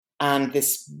And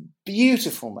this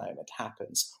beautiful moment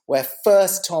happens where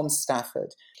first Tom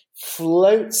Stafford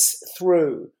floats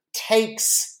through,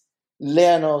 takes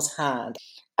Leonov's hand,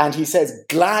 and he says,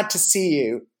 "Glad to see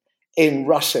you," in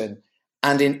Russian.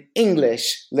 And in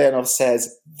English, Leonov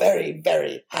says, "Very,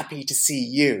 very happy to see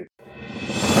you."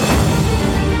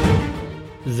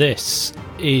 This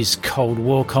is Cold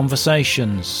War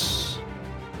Conversations.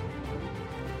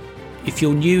 If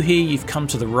you're new here, you've come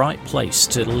to the right place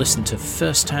to listen to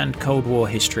first-hand Cold War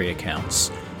history accounts.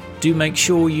 Do make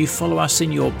sure you follow us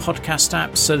in your podcast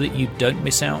app so that you don't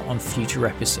miss out on future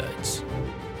episodes.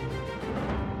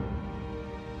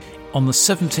 On the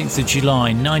 17th of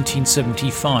July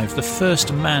 1975, the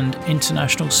first manned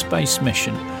international space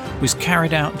mission was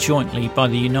carried out jointly by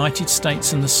the United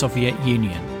States and the Soviet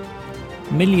Union.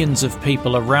 Millions of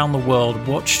people around the world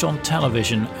watched on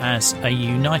television as a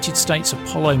United States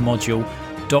Apollo module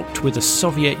docked with a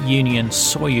Soviet Union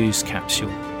Soyuz capsule.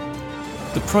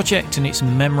 The project and its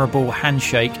memorable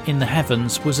handshake in the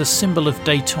heavens was a symbol of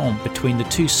détente between the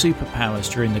two superpowers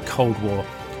during the Cold War,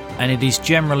 and it is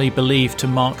generally believed to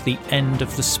mark the end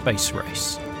of the space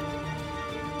race.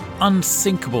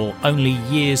 Unthinkable only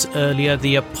years earlier,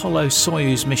 the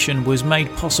Apollo-Soyuz mission was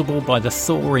made possible by the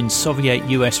thaw in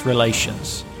Soviet-US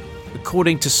relations.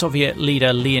 According to Soviet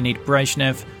leader Leonid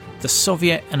Brezhnev, the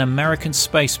Soviet and American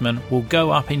spacemen will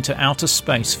go up into outer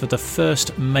space for the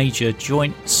first major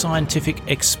joint scientific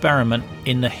experiment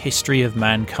in the history of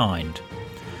mankind.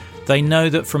 They know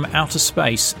that from outer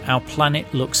space, our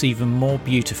planet looks even more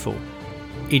beautiful.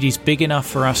 It is big enough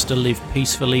for us to live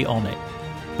peacefully on it,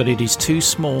 but it is too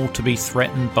small to be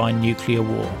threatened by nuclear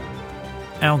war.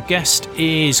 Our guest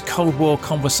is Cold War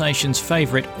Conversations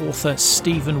favourite author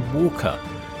Stephen Walker,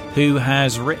 who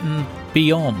has written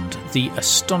Beyond, the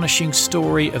astonishing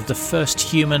story of the first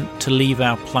human to leave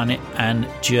our planet and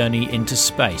journey into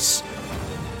space.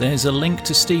 There's a link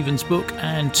to Stephen's book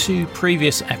and 2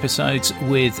 previous episodes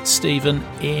with Stephen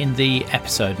in the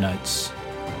episode notes.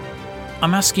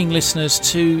 I'm asking listeners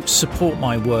to support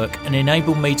my work and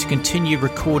enable me to continue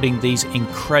recording these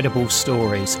incredible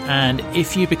stories. And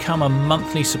if you become a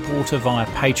monthly supporter via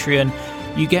Patreon,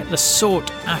 you get the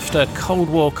sought-after Cold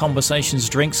War Conversations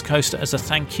drinks coaster as a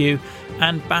thank you,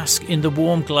 and bask in the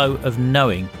warm glow of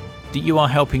knowing that you are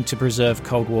helping to preserve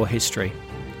Cold War history.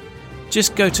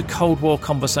 Just go to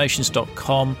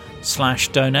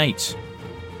coldwarconversations.com/donate.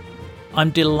 I'm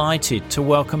delighted to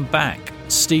welcome back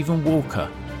Stephen Walker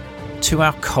to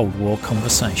our Cold War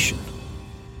conversation.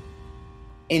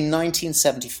 In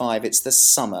 1975, it's the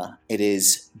summer. It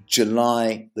is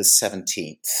July the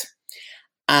 17th.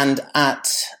 And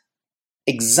at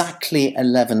exactly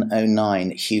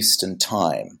 11:09 Houston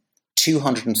time,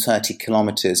 230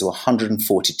 kilometers or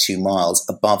 142 miles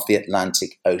above the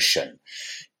Atlantic Ocean,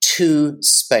 2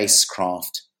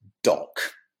 spacecraft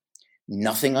dock.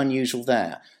 Nothing unusual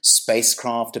there.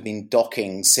 Spacecraft have been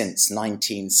docking since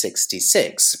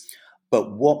 1966.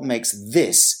 But what makes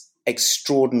this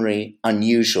extraordinary,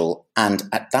 unusual, and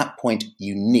at that point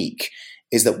unique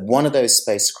is that one of those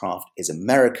spacecraft is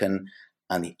American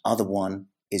and the other one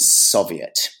is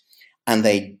Soviet. And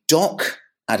they dock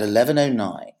at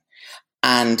 11:09,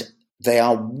 and they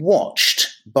are watched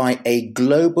by a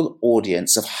global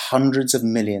audience of hundreds of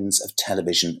millions of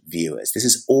television viewers. This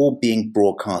is all being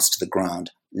broadcast to the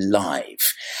ground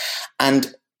live.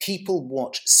 And people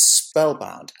watch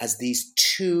spellbound as these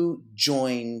 2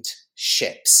 joined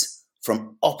ships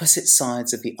from opposite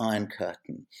sides of the Iron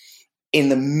Curtain in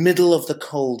the middle of the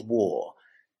Cold War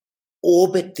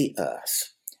orbit the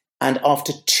Earth. And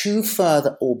after 2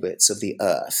 further orbits of the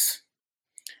Earth,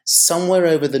 somewhere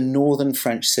over the northern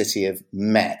French city of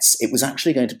Metz, it was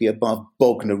actually going to be above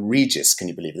Bognor Regis, can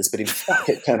you believe this? But in fact,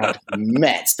 it turned out to be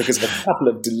Metz because of a couple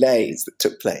of delays that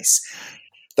took place.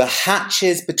 The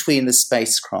hatches between the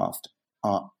spacecraft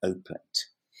are opened.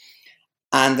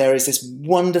 And there is this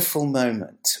wonderful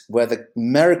moment where the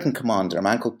American commander, a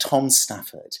man called Tom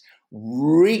Stafford,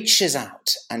 reaches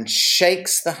out and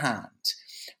shakes the hand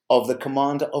of the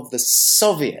commander of the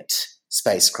Soviet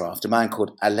spacecraft, a man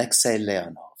called Alexei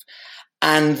Leonov.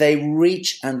 And they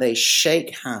reach and they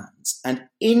shake hands. And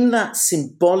in that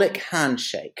symbolic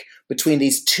handshake between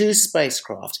these 2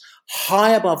 spacecraft,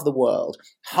 high above the world,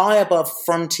 high above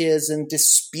frontiers and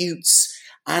disputes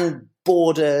and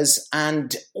borders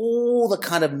and all the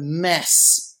kind of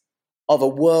mess of a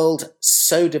world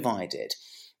so divided,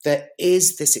 there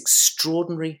is this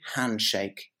extraordinary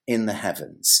handshake in the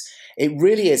heavens. It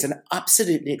really is an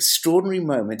absolutely extraordinary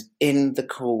moment in the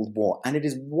Cold War, and it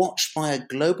is watched by a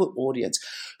global audience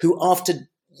who, after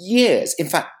years, in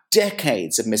fact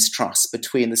decades of mistrust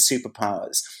between the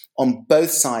superpowers on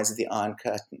both sides of the Iron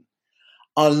Curtain,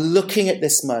 are looking at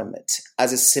this moment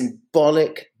as a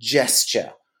symbolic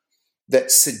gesture that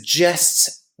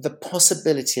suggests the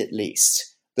possibility, at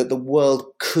least, that the world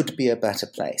could be a better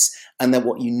place, and that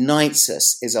what unites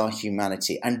us is our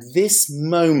humanity. And this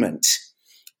moment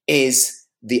is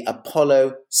the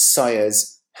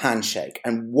Apollo-Soyuz handshake,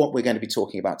 and what we're going to be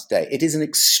talking about today. It is an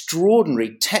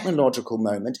extraordinary technological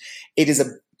moment. It is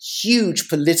a huge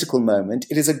political moment.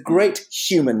 It is a great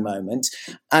human moment.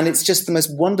 And it's just the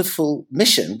most wonderful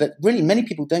mission that really many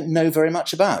people don't know very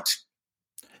much about.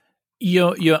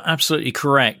 You're absolutely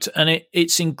correct. And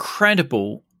it's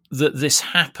incredible that this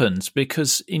happens,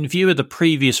 because in view of the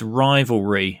previous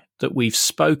rivalry that we've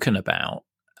spoken about,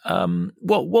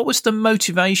 what was the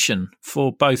motivation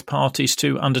for both parties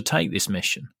to undertake this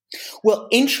mission? Well,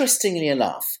 interestingly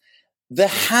enough, there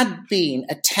had been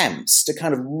attempts to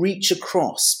kind of reach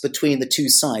across between the two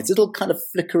sides, little kind of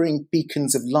flickering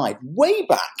beacons of light, way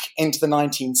back into the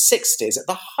 1960s at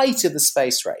the height of the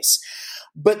space race.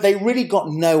 But they really got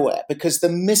nowhere because the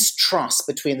mistrust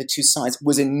between the two sides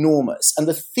was enormous. And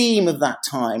the theme of that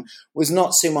time was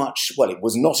not so much, well, it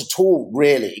was not at all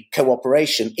really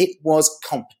cooperation. It was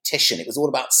competition. It was all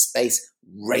about space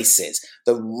races,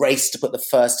 the race to put the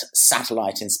first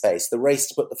satellite in space, the race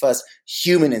to put the first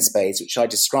human in space, which I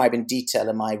describe in detail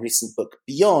in my recent book,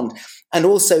 Beyond, and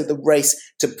also the race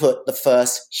to put the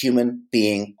first human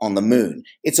being on the moon.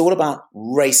 It's all about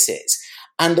races.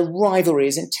 And the rivalry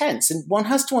is intense. And one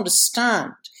has to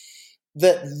understand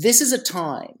that this is a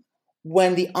time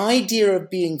when the idea of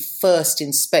being first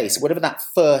in space, whatever that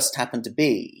first happened to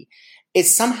be,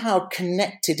 is somehow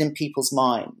connected in people's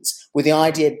minds with the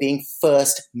idea of being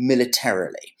first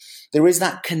militarily. There is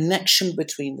that connection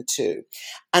between the two.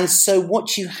 And so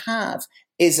what you have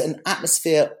is an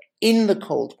atmosphere in the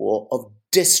Cold War of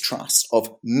distrust,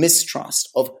 of mistrust,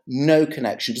 of no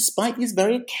connection, despite these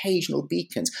very occasional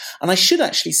beacons. And I should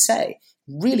actually say,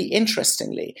 really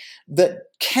interestingly, that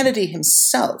Kennedy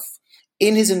himself,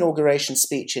 in his inauguration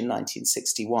speech in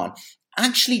 1961,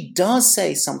 actually does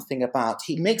say something about,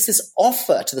 he makes this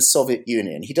offer to the Soviet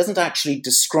Union. He doesn't actually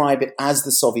describe it as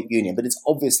the Soviet Union, but it's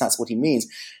obvious that's what he means,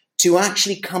 to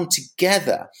actually come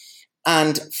together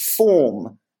and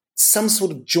form some sort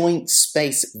of joint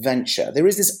space venture. There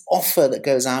is this offer that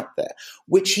goes out there,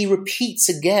 which he repeats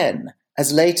again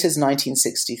as late as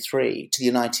 1963 to the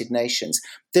United Nations.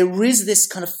 There is this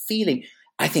kind of feeling.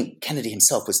 I think Kennedy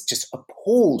himself was just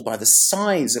appalled by the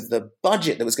size of the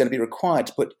budget that was going to be required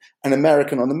to put an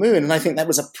American on the moon. And I think that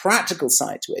was a practical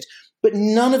side to it. But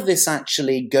none of this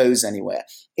actually goes anywhere.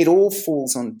 It all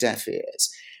falls on deaf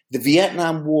ears. The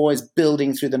Vietnam War is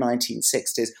building through the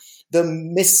 1960s. The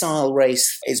missile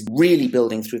race is really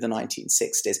building through the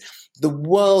 1960s. The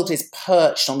world is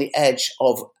perched on the edge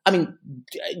of,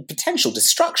 potential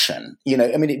destruction.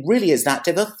 It really is that.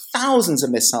 There are thousands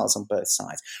of missiles on both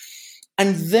sides.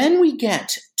 And then we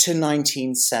get to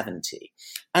 1970,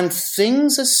 and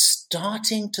things are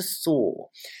starting to thaw.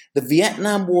 The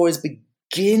Vietnam War is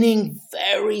beginning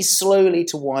very slowly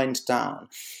to wind down.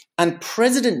 And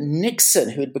President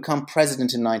Nixon, who had become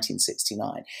president in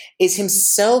 1969, is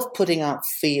himself putting out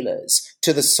feelers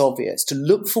to the Soviets to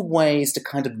look for ways to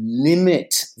kind of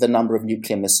limit the number of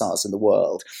nuclear missiles in the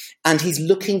world. And he's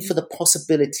looking for the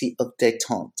possibility of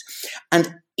détente.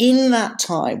 And in that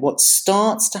time, what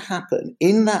starts to happen,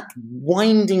 in that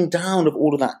winding down of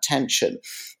all of that tension,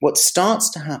 what starts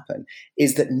to happen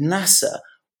is that NASA,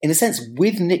 in a sense,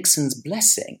 with Nixon's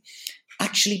blessing,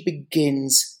 actually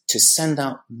begins to send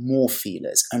out more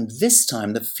feelers. And this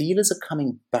time the feelers are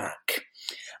coming back,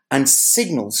 and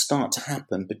signals start to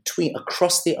happen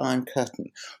across the Iron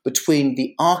Curtain between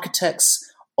the architects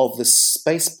of the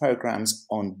space programs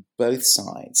on both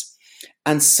sides.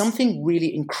 And something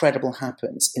really incredible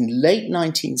happens. In late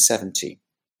 1970,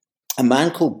 a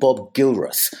man called Bob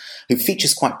Gilruth, who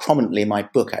features quite prominently in my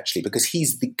book, actually, because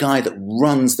he's the guy that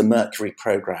runs the Mercury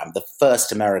program, the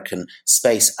first American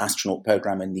space astronaut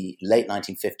program in the late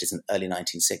 1950s and early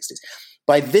 1960s.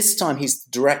 By this time, he's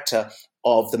the director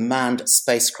of the Manned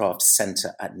Spacecraft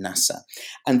Center at NASA.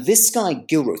 And this guy,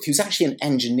 Gilruth, who's actually an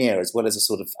engineer as well as a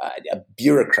sort of a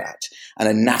bureaucrat and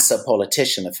a NASA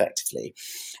politician, effectively,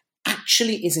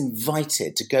 actually is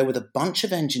invited to go with a bunch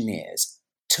of engineers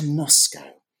to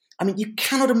Moscow. You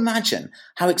cannot imagine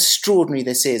how extraordinary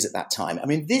this is at that time.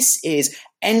 This is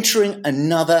entering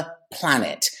another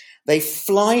planet. They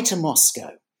fly to Moscow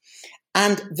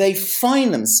and they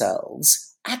find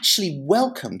themselves actually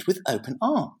welcomed with open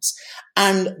arms.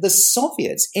 And the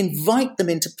Soviets invite them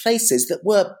into places that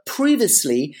were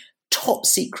previously top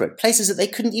secret, places that they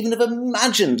couldn't even have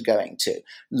imagined going to.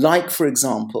 Like, for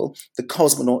example, the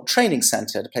Cosmonaut Training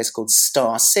Center at a place called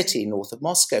Star City, north of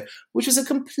Moscow, which was a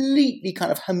completely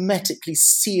kind of hermetically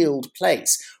sealed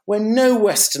place where no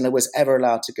Westerner was ever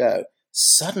allowed to go.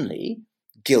 Suddenly,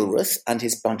 Gilruth and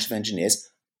his bunch of engineers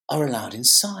are allowed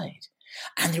inside.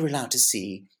 And they're allowed to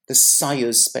see the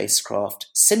Soyuz spacecraft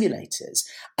simulators.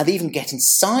 And they even get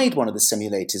inside one of the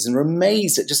simulators and are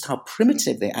amazed at just how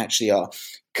primitive they actually are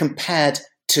compared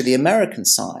to the American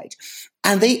side.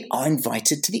 And they are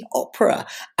invited to the opera,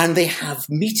 and they have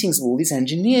meetings with all these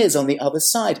engineers on the other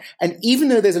side. And even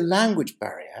though there's a language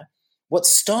barrier, what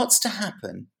starts to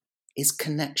happen is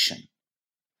connection.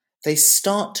 They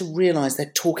start to realize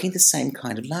they're talking the same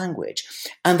kind of language.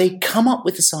 And they come up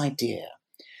with this idea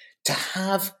to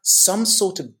have some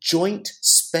sort of joint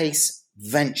space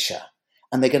venture.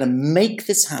 And they're going to make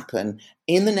this happen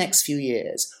in the next few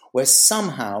years, where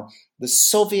somehow the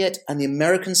Soviet and the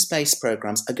American space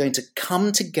programs are going to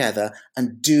come together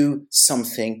and do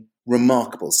something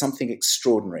remarkable, something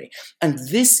extraordinary. And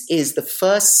this is the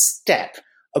first step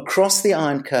across the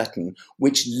Iron Curtain,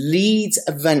 which leads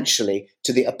eventually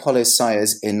to the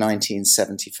Apollo-Soyuz in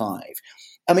 1975.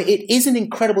 I mean, it is an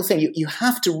incredible thing. You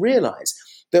have to realize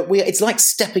that it's like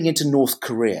stepping into North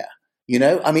Korea, you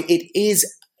know? I mean,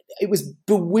 it was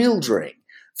bewildering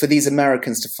for these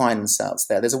Americans to find themselves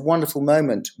there. There's a wonderful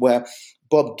moment where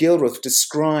Bob Gilruth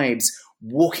describes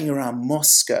walking around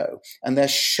Moscow, and they're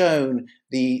shown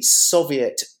the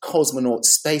Soviet cosmonaut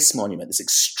space monument, this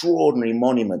extraordinary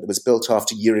monument that was built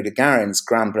after Yuri Gagarin's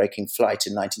groundbreaking flight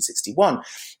in 1961.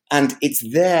 And it's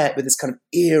there with this kind of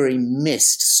eerie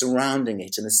mist surrounding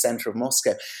it in the center of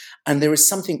Moscow. And there is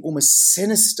something almost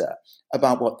sinister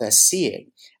about what they're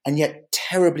seeing, and yet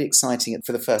terribly exciting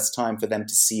for the first time for them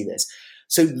to see this.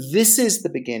 So this is the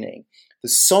beginning. The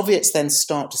Soviets then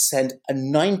start to send a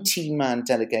 19-man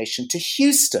delegation to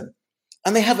Houston,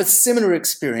 and they have a similar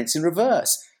experience in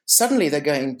reverse. Suddenly they're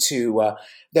going to,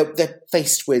 they're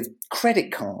faced with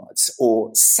credit cards or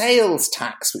sales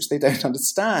tax, which they don't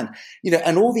understand, you know,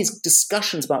 and all these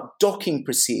discussions about docking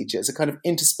procedures are kind of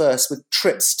interspersed with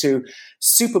trips to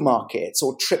supermarkets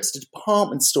or trips to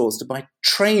department stores to buy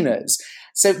trainers.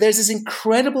 So there's this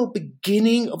incredible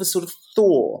beginning of a sort of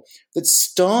thaw that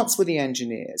starts with the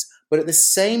engineers, but at the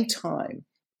same time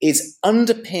is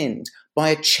underpinned by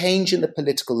a change in the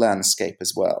political landscape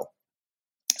as well.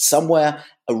 Somewhere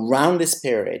around this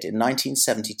period in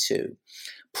 1972,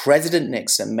 President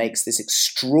Nixon makes this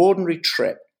extraordinary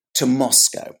trip to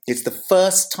Moscow. It's the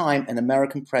first time an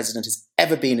American president has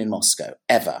ever been in Moscow,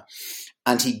 ever.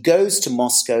 And he goes to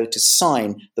Moscow to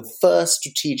sign the first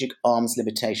Strategic Arms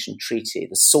Limitation Treaty,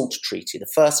 the SALT Treaty,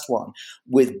 the first one,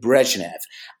 with Brezhnev.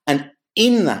 And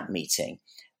in that meeting,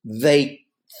 they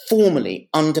formally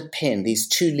underpin, these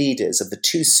two leaders of the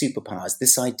two superpowers,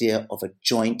 this idea of a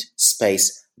joint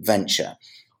space venture.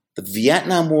 The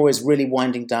Vietnam War is really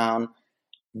winding down.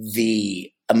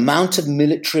 The amount of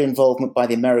military involvement by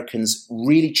the Americans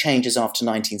really changes after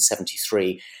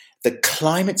 1973. The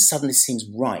climate suddenly seems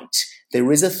right.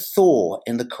 There is a thaw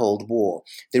in the Cold War.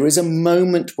 There is a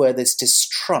moment where this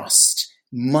distrust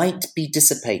might be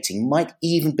dissipating, might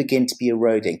even begin to be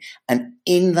eroding. And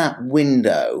in that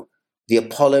window, the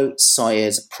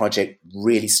Apollo-Soyuz project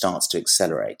really starts to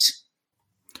accelerate.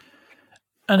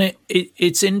 And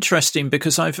it's interesting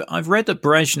because I've read that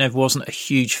Brezhnev wasn't a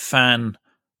huge fan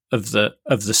of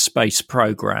the space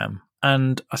program,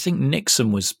 and I think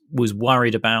Nixon was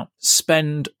worried about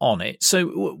spend on it.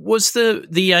 So was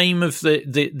the aim of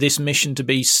this mission to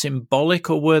be symbolic,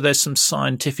 or were there some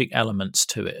scientific elements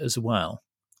to it as well?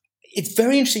 It's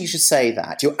very interesting you should say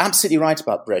that. You're absolutely right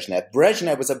about Brezhnev.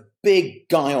 Brezhnev was a big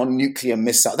guy on nuclear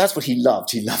missiles. That's what he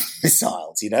loved. He loved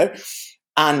missiles, you know?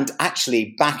 And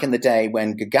actually, back in the day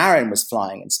when Gagarin was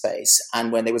flying in space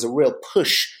and when there was a real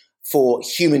push for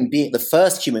the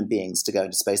first human beings to go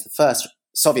into space, the first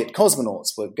Soviet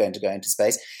cosmonauts were going to go into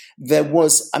space,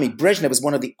 Brezhnev was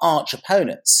one of the arch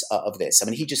opponents of this. I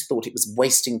mean, he just thought it was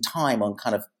wasting time on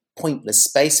kind of pointless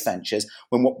space ventures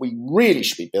when what we really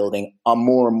should be building are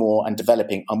more and more and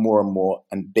developing are more and more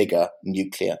and bigger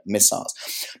nuclear missiles.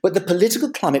 But the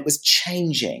political climate was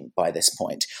changing by this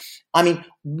point. I mean,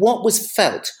 what was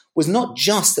felt was not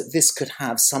just that this could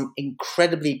have some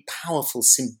incredibly powerful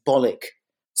symbolic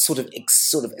sort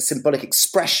of symbolic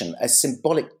expression, a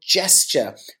symbolic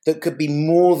gesture that could be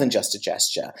more than just a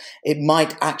gesture. It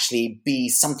might actually be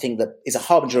something that is a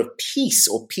harbinger of peace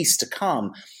or peace to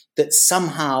come, that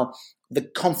somehow the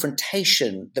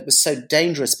confrontation that was so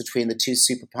dangerous between the two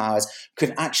superpowers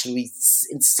could actually be,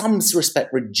 in some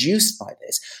respect, reduced by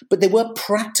this. But there were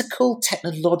practical,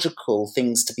 technological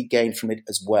things to be gained from it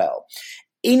as well.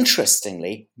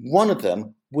 Interestingly, one of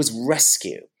them was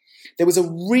rescue. There was a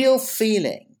real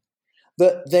feeling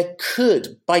that there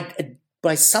could,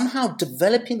 by somehow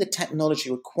developing the technology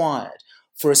required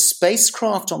for a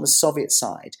spacecraft on the Soviet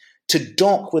side to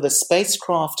dock with a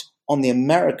spacecraft on the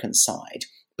American side,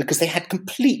 because they had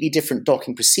completely different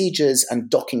docking procedures and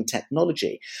docking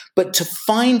technology, but to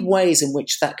find ways in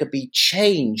which that could be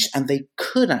changed and they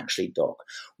could actually dock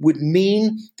would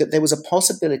mean that there was a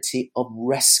possibility of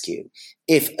rescue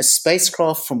if a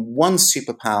spacecraft from one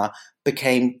superpower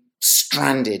became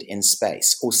stranded in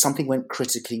space or something went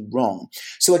critically wrong.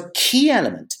 So a key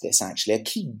element to this, actually, a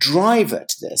key driver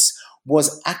to this,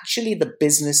 was actually the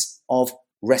business of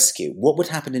rescue. What would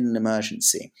happen in an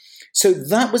emergency? So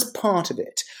that was part of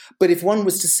it. But if one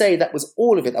was to say that was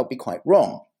all of it, that would be quite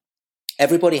wrong.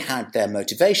 Everybody had their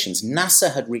motivations.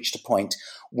 NASA had reached a point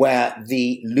where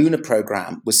the lunar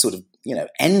program was sort of,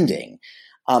 ending.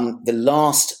 The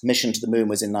last mission to the moon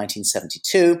was in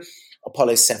 1972,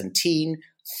 Apollo 17.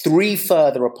 3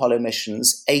 further Apollo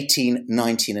missions, 18,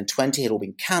 19, and 20, had all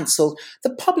been cancelled.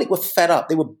 The public were fed up.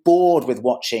 They were bored with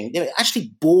watching. They were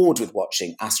actually bored with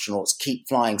watching astronauts keep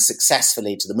flying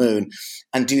successfully to the moon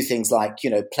and do things like,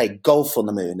 play golf on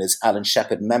the moon, as Alan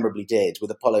Shepard memorably did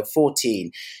with Apollo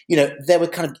 14. They were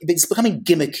it's becoming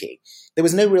gimmicky. There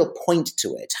was no real point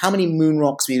to it. How many moon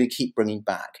rocks were you going to keep bringing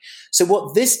back? So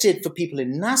what this did for people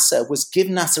in NASA was give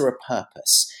NASA a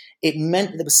purpose. It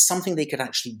meant that there was something they could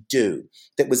actually do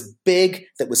that was big,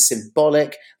 that was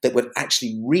symbolic, that would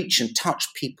actually reach and touch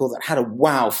people, that had a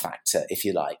wow factor, if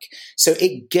you like. So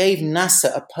it gave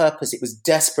NASA a purpose it was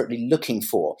desperately looking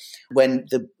for when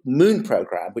the moon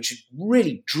program, which had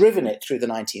really driven it through the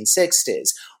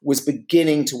 1960s, was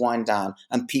beginning to wind down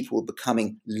and people were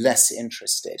becoming less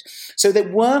interested. So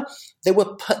there were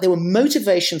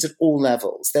motivations at all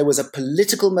levels. There was a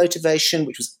political motivation,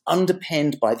 which was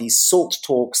underpinned by these SALT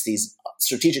talks, these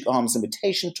strategic arms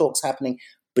limitation talks happening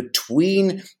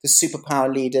between the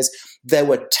superpower leaders. There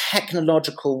were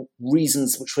technological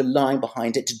reasons which were lying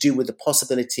behind it to do with the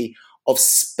possibility of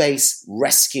space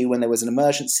rescue when there was an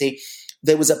emergency.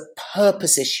 There was a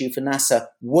purpose issue for NASA.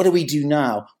 What do we do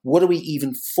now? What are we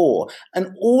even for?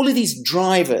 And all of these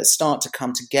drivers start to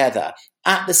come together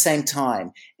at the same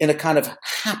time in a kind of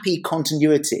happy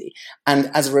continuity.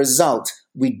 And as a result,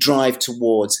 we drive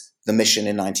towards the mission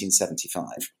in 1975.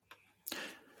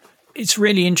 It's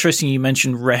really interesting you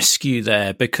mentioned rescue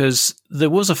there, because there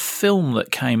was a film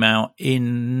that came out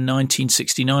in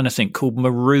 1969, I think, called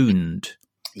Marooned.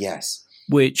 Yes.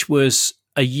 Which was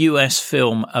a US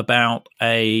film about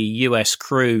a US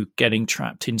crew getting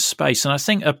trapped in space. And I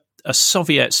think a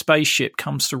Soviet spaceship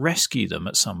comes to rescue them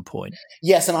at some point.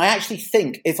 Yes, and I actually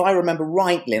think, if I remember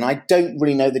rightly, and I don't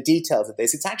really know the details of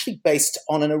this, it's actually based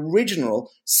on an original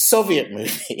Soviet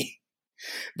movie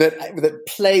that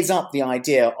plays up the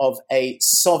idea of a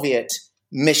Soviet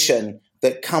mission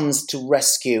that comes to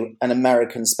rescue an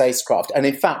American spacecraft. And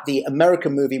in fact, the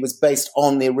American movie was based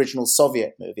on the original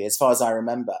Soviet movie, as far as I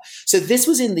remember. So this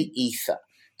was in the ether.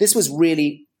 This was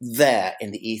really there in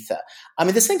the ether. I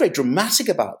mean, there's something very dramatic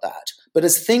about that. But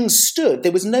as things stood,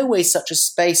 there was no way such a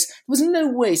space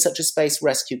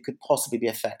rescue could possibly be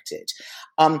effected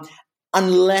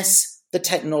unless the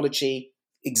technology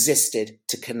existed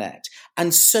to connect.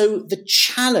 And so the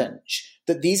challenge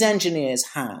that these engineers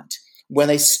had when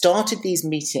they started these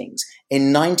meetings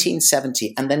in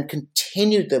 1970 and then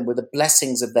continued them with the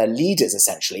blessings of their leaders,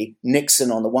 essentially,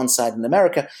 Nixon on the one side in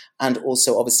America and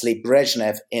also obviously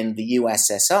Brezhnev in the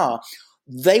USSR,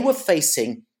 they were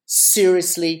facing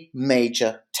seriously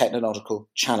major technological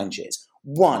challenges.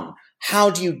 One,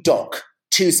 how do you dock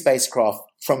 2 spacecraft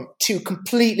from 2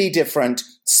 completely different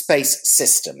space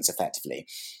systems, effectively?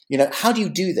 How do you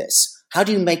do this? How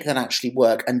do you make that actually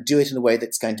work and do it in a way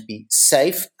that's going to be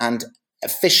safe and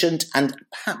efficient and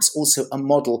perhaps also a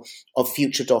model of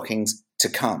future dockings to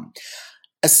come?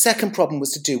 A second problem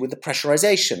was to do with the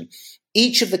pressurization.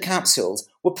 Each of the capsules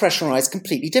were pressurized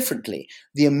completely differently.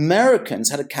 The Americans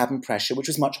had a cabin pressure which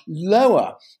was much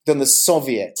lower than the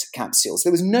Soviet capsules.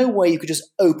 There was no way you could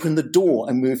just open the door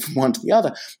and move from one to the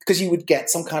other because you would get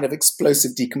some kind of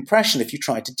explosive decompression if you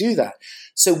tried to do that.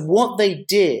 So what they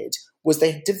did was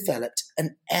they developed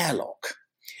an airlock.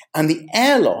 And the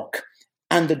airlock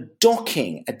and the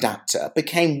docking adapter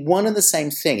became one and the same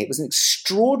thing. It was an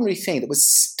extraordinary thing that was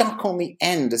stuck on the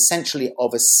end, essentially,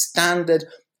 of a standard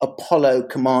Apollo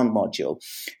command module.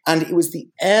 And it was the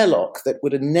airlock that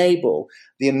would enable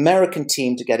the American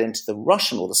team to get into the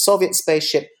Russian or the Soviet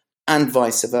spaceship and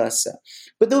vice versa.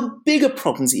 But there were bigger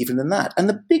problems even than that. And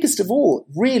the biggest of all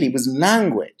really was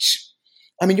language.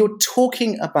 I mean, you're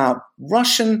talking about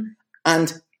Russian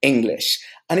and English,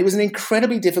 and it was an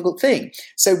incredibly difficult thing.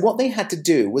 So what they had to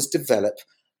do was develop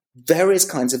various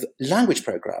kinds of language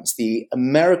programs. The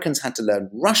Americans had to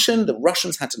learn Russian, the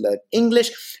Russians had to learn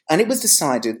English, and it was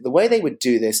decided the way they would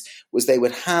do this was they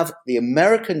would have the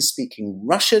Americans speaking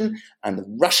Russian and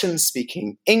the Russians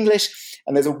speaking English.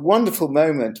 And there's a wonderful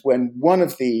moment when one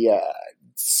of the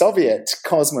Soviet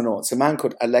cosmonauts, a man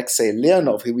called Alexei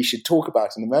Leonov, who we should talk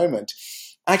about in a moment,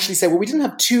 actually said, well, we didn't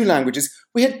have two languages,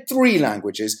 we had three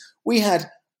languages. We had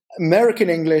American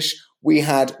English, we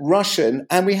had Russian,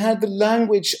 and we had the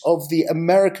language of the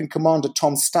American commander,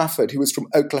 Tom Stafford, who was from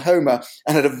Oklahoma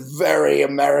and had a very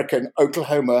American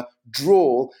Oklahoma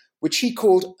drawl, which he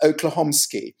called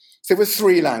Oklahomsky. So there were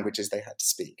three languages they had to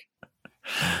speak.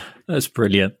 That's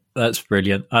brilliant. That's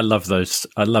brilliant. I love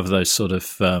those sort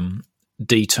of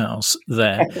details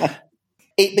there.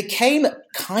 It became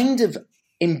kind of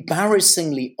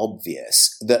embarrassingly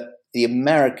obvious that the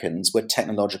Americans were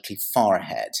technologically far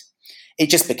ahead. It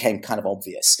just became kind of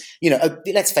obvious.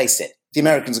 Let's face it, the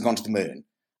Americans had gone to the moon,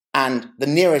 and the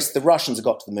nearest the Russians had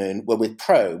got to the moon were with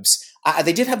probes.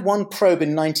 They did have one probe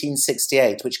in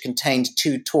 1968, which contained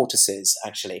two tortoises,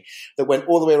 actually, that went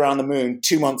all the way around the moon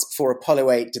 2 months before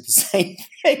Apollo 8 did the same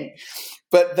thing.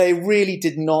 But they really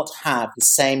did not have the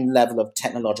same level of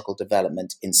technological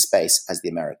development in space as the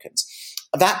Americans.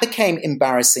 That became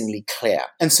embarrassingly clear.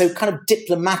 And so kind of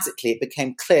diplomatically, it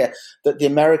became clear that the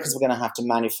Americans were going to have to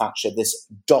manufacture this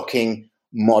docking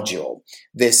module,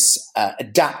 this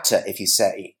adapter, if you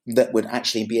say, that would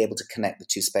actually be able to connect the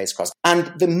two spacecrafts.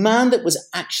 And the man that was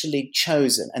actually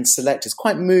chosen and selected, is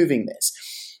quite moving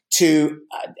this, to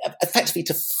effectively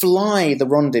to fly the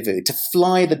rendezvous, to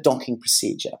fly the docking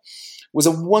procedure, was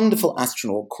a wonderful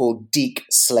astronaut called Deke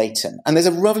Slayton. And there's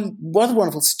a rather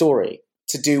wonderful story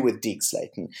to do with Deke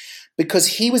Slayton, because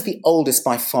he was the oldest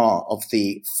by far of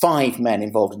the 5 men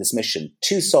involved in this mission,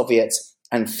 2 Soviets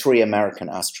and 3 American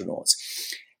astronauts.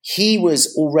 He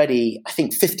was already, I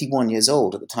think, 51 years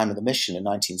old at the time of the mission in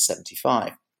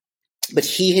 1975. But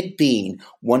he had been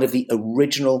one of the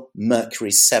original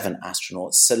Mercury 7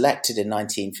 astronauts selected in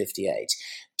 1958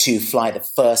 to fly the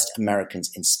first Americans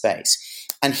in space.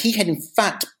 And he had in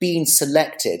fact been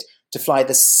selected to fly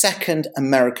the second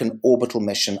American orbital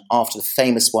mission after the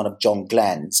famous one of John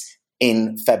Glenn's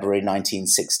in February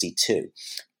 1962.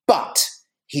 But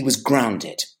he was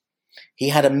grounded. He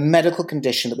had a medical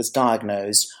condition that was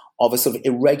diagnosed of a sort of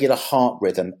irregular heart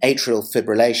rhythm, atrial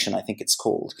fibrillation, I think it's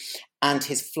called. And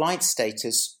his flight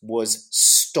status was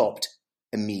stopped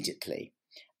immediately.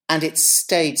 And it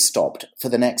stayed stopped for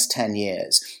the next 10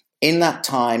 years. In that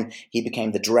time, he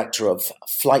became the director of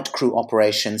flight crew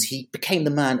operations. He became the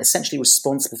man essentially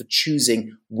responsible for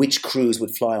choosing which crews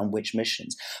would fly on which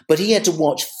missions. But he had to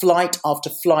watch flight after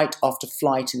flight after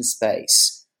flight in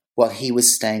space while he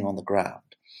was staying on the ground.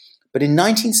 But in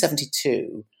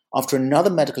 1972, after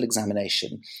another medical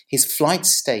examination, his flight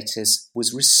status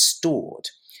was restored.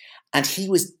 And he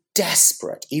was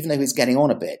desperate, even though he was getting on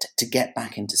a bit, to get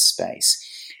back into space.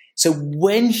 So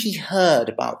when he heard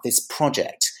about this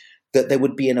project, that there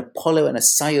would be an Apollo and a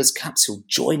Soyuz capsule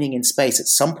joining in space at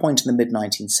some point in the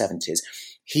mid-1970s,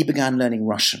 he began learning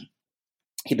Russian.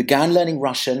 He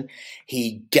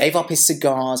gave up his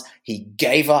cigars, he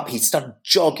started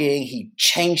jogging, he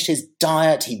changed his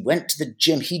diet, he went to the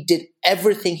gym, he did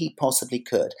everything he possibly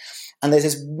could. And there's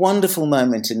this wonderful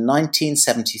moment in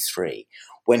 1973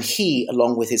 when he,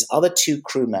 along with his other 2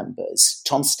 crew members,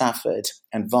 Tom Stafford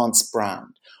and Vance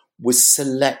Brown, was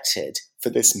selected for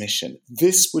this mission.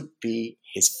 This would be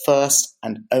his first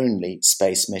and only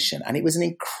space mission. And it was an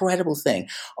incredible thing,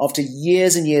 after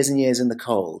years and years and years in the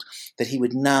cold, that he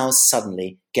would now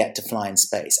suddenly get to fly in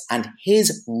space. And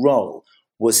his role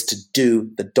was to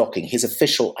do the docking. His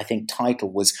official, I think,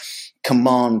 title was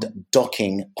Command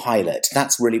Docking Pilot.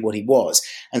 That's really what he was.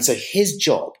 And so his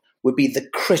job would be the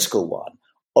critical one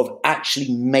of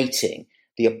actually mating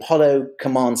the Apollo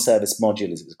Command Service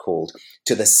module, as it was called,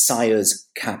 to the Soyuz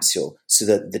capsule so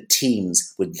that the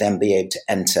teams would then be able to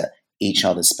enter each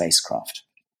other's spacecraft.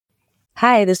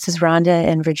 Hi, this is Rhonda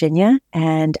in Virginia,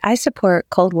 and I support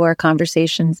Cold War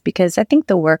conversations because I think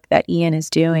the work that Ian is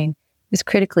doing is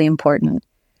critically important.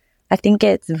 I think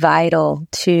it's vital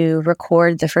to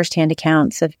record the firsthand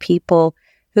accounts of people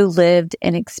who lived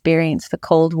and experienced the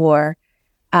Cold War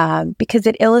because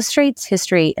it illustrates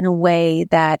history in a way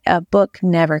that a book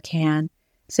never can.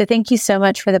 So thank you so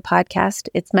much for the podcast.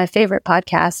 It's my favorite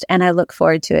podcast, and I look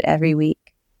forward to it every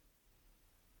week.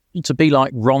 To be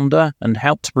like Rhonda and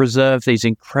help to preserve these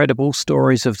incredible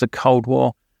stories of the Cold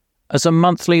War, as a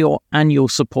monthly or annual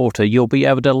supporter, you'll be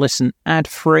able to listen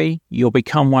ad-free, you'll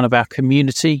become one of our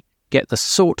community, get the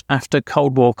sought-after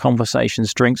Cold War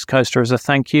Conversations drinks coaster as a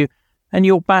thank you, and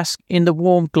you'll bask in the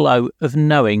warm glow of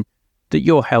knowing that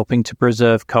you're helping to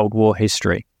preserve Cold War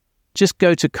history. Just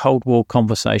go to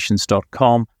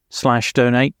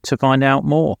coldwarconversations.com/donate to find out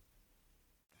more.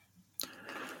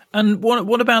 And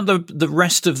what about the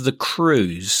rest of the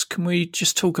crews? Can we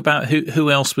just talk about who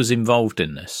else was involved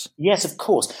in this? Yes, of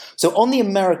course. So on the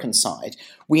American side,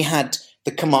 we had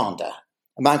the commander,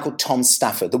 a man called Tom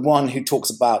Stafford, the one who talks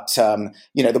about,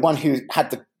 the one who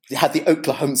had the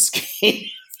Oklahoma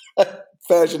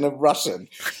version of Russian.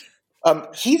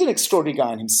 He's an extraordinary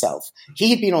guy in himself.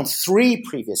 He had been on 3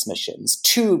 previous missions,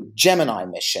 2 Gemini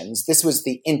missions. This was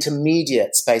the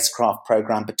intermediate spacecraft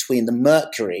program between the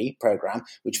Mercury program,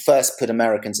 which first put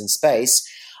Americans in space,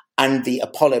 and the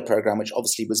Apollo program, which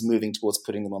obviously was moving towards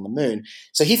putting them on the moon.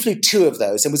 So he flew 2 of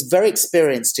those and was very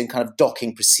experienced in kind of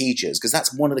docking procedures, because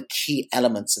that's one of the key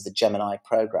elements of the Gemini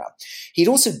program. He'd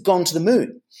also gone to the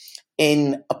moon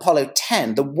in Apollo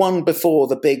 10, the one before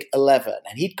the big 11.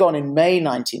 And he'd gone in May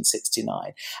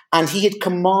 1969, and he had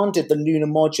commanded the lunar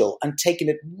module and taken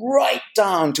it right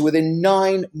down to within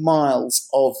 9 miles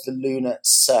of the lunar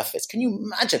surface. Can you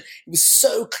imagine? It was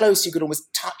so close you could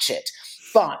almost touch it.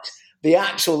 But the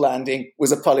actual landing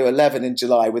was Apollo 11 in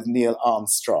July with Neil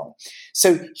Armstrong.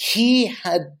 So he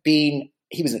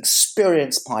was an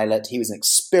experienced pilot. He was an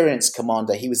experienced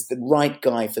commander. He was the right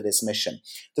guy for this mission.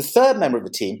 The third member of the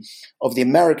team, of the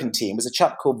American team, was a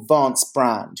chap called Vance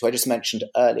Brand, who I just mentioned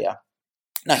earlier.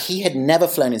 Now, he had never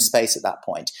flown in space at that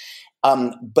point,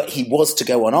 but he was to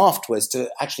go on afterwards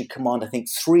to actually command, I think,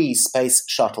 3 space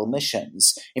shuttle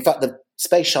missions. In fact, the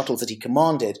space shuttles that he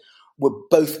commanded were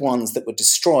both ones that were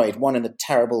destroyed, one in the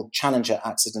terrible Challenger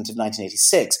accident of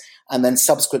 1986, and then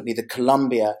subsequently the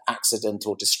Columbia accident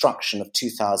or destruction of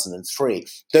 2003.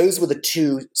 Those were the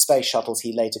 2 space shuttles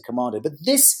he later commanded. But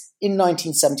this, in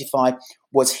 1975,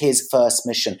 was his first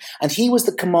mission, and he was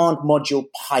the command module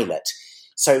pilot.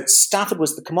 So Stafford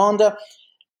was the commander,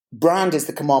 Brand is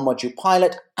the command module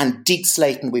pilot, and Deke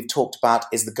Slayton, we've talked about,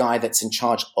 is the guy that's in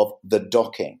charge of the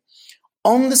docking.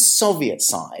 On the Soviet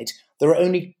side, there are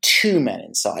only 2 men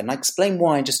inside, and I'll explain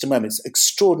why in just a moment. It's an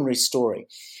extraordinary story.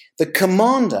 The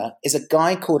commander is a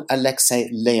guy called Alexei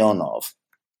Leonov.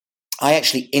 I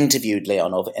actually interviewed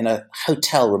Leonov in a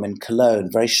hotel room in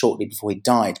Cologne very shortly before he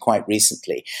died, quite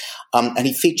recently. And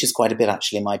he features quite a bit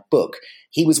actually in my book.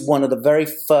 He was one of the very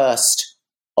first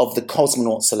of the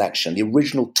cosmonaut selection, the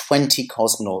original 20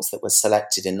 cosmonauts that were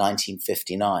selected in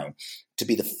 1959. To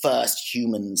be the first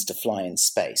humans to fly in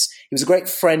space. He was a great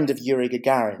friend of Yuri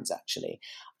Gagarin's, actually.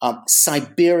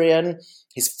 Siberian,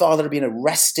 his father had been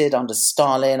arrested under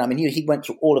Stalin. I mean, he went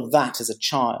through all of that as a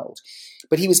child.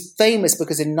 But he was famous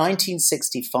because in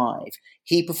 1965,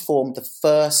 he performed the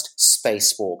first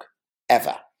spacewalk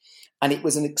ever. And it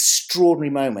was an extraordinary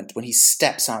moment when he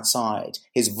steps outside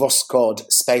his Voskhod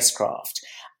spacecraft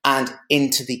and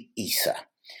into the ether.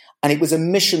 And it was a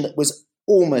mission that was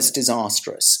almost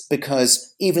disastrous,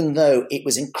 because even though it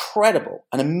was incredible,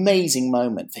 an amazing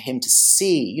moment for him to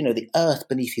see, the earth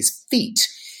beneath his feet,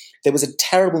 there was a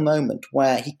terrible moment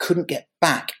where he couldn't get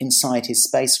back inside his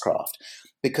spacecraft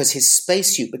because his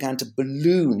spacesuit began to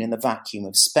balloon in the vacuum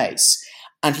of space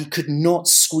and he could not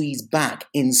squeeze back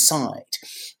inside.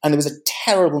 And there was a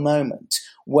terrible moment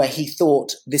where he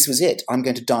thought, this was it, I'm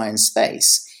going to die in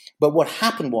space. But what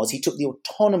happened was he took the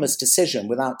autonomous decision,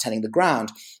 without telling the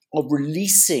ground, of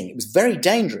releasing, it was very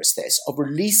dangerous this, of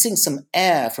releasing some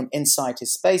air from inside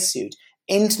his spacesuit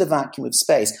into the vacuum of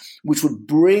space, which would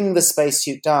bring the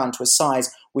spacesuit down to a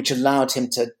size which allowed him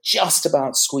to just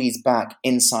about squeeze back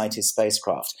inside his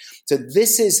spacecraft. So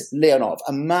this is Leonov,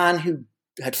 a man who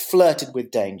had flirted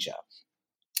with danger.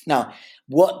 Now,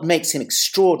 what makes him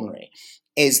extraordinary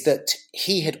is that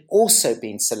he had also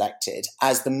been selected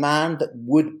as the man that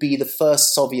would be the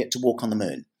first Soviet to walk on the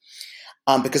moon.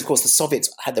 Because, of course, the Soviets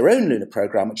had their own lunar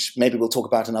program, which maybe we'll talk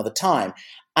about another time.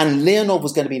 And Leonov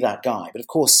was going to be that guy. But, of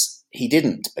course, he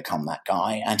didn't become that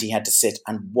guy. And he had to sit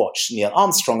and watch Neil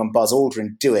Armstrong and Buzz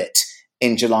Aldrin do it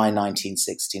in July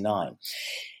 1969.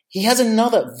 He has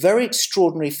another very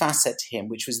extraordinary facet to him,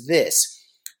 which was this.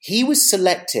 He was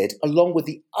selected along with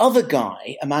the other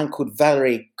guy, a man called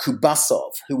Valery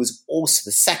Kubasov, who was also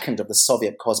the second of the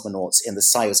Soviet cosmonauts in the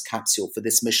Soyuz capsule for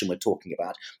this mission we're talking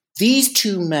about. These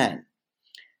 2 men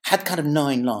had kind of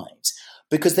 9 lives,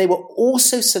 because they were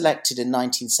also selected in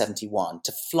 1971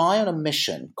 to fly on a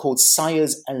mission called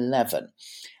Soyuz 11.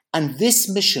 And this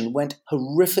mission went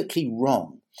horrifically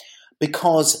wrong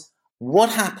because what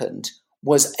happened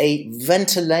was a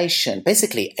ventilation,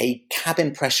 basically a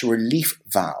cabin pressure relief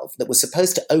valve that was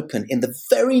supposed to open in the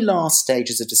very last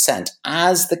stages of descent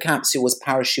as the capsule was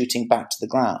parachuting back to the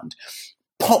ground,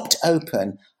 popped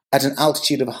open at an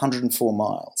altitude of 104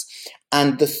 miles.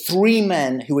 And the three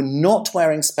men who were not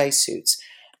wearing spacesuits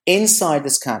inside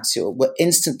this capsule were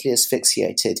instantly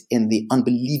asphyxiated in the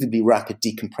unbelievably rapid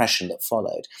decompression that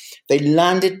followed. They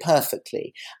landed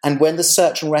perfectly, and when the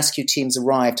search and rescue teams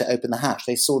arrived to open the hatch,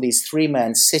 they saw these three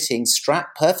men sitting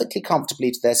strapped perfectly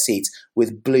comfortably to their seats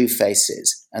with blue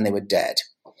faces, and they were dead.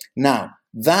 Now,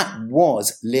 that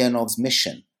was Leonov's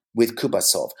mission with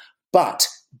Kubasov, but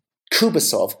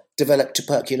Kubasov developed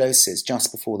tuberculosis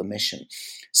just before the mission.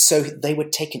 So they were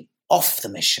taken off the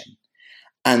mission,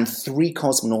 and three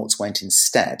cosmonauts went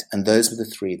instead, and those were the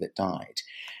three that died.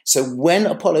 So when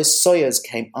Apollo-Soyuz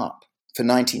came up for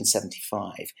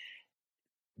 1975,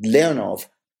 Leonov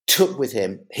took with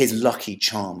him his lucky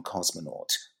charm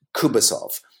cosmonaut,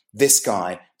 Kubasov, this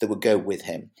guy that would go with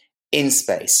him in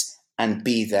space and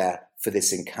be there for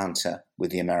this encounter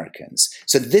with the Americans.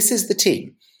 So this is the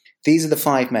team. These are the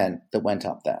five men that went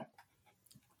up there.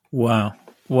 Wow.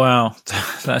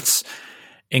 That's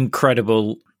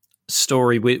incredible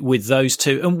story with those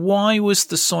two. And why was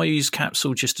the Soyuz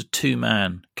capsule just a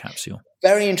two-man capsule?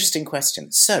 Very interesting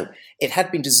question. So it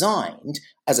had been designed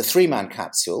as a three-man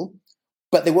capsule,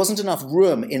 but there wasn't enough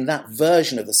room in that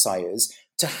version of the Soyuz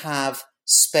to have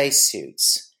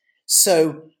spacesuits.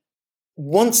 So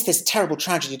once this terrible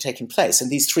tragedy had taken place, and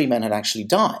these three men had actually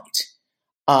died,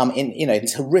 in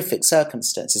these horrific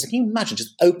circumstances. Can you imagine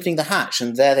just opening the hatch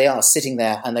and there they are sitting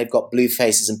there and they've got blue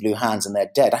faces and blue hands and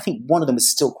they're dead? I think one of them was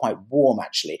still quite warm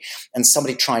actually, and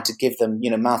somebody tried to give them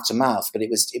mouth to mouth, but it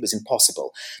was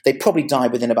impossible. They probably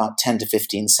died within about 10 to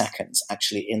 15 seconds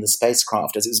actually in the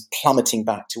spacecraft as it was plummeting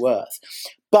back to Earth.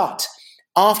 But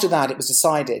after that, it was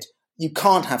decided you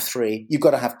can't have three, you've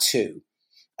got to have two.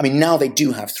 I mean, now they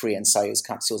do have three in Soyuz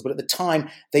capsules, but at the time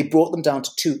they brought them down to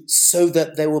two so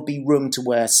that there will be room to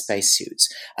wear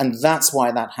spacesuits. And that's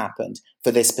why that happened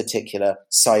for this particular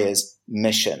Soyuz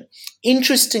mission.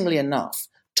 Interestingly enough,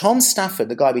 Tom Stafford,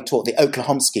 the guy we talked, the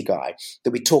Oklahomsky guy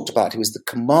that we talked about, who was the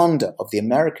commander of the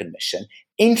American mission,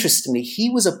 interestingly, he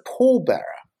was a pallbearer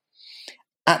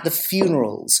at the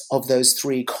funerals of those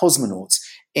three cosmonauts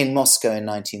in Moscow in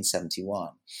 1971.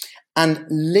 And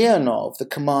Leonov, the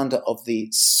commander of the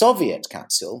Soviet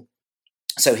capsule,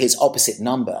 so his opposite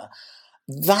number,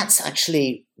 that's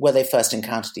actually where they first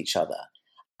encountered each other.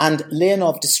 And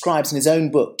Leonov describes in his own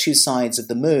book, Two Sides of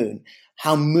the Moon,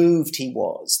 how moved he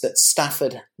was that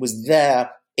Stafford was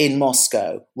there in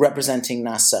Moscow representing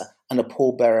NASA and a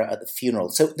pallbearer at the funeral.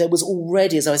 So there was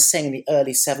already, as I was saying, in the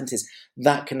early 70s,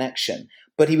 that connection.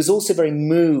 But he was also very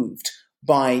moved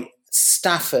by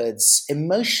Stafford's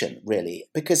emotion, really,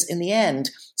 because in the end,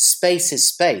 space is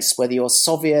space, whether you're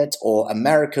Soviet or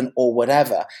American or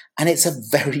whatever, and it's a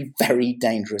very, very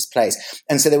dangerous place.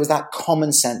 And so there was that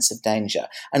common sense of danger.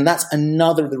 And that's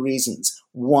another of the reasons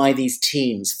why these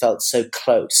teams felt so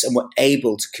close and were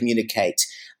able to communicate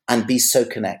and be so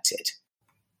connected.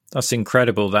 That's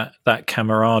incredible, that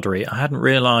camaraderie. I hadn't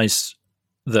realised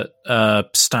that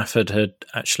Stafford had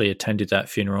actually attended that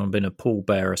funeral and been a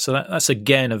pallbearer. So that's,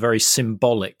 again, a very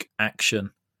symbolic action.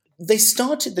 They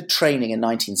started the training in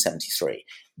 1973.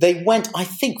 They went, I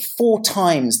think, 4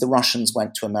 times the Russians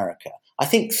went to America. I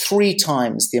think 3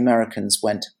 times the Americans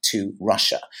went to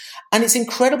Russia. And it's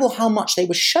incredible how much they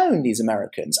were shown, these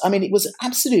Americans. I mean, it was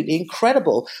absolutely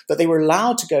incredible that they were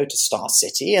allowed to go to Star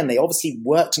City, and they obviously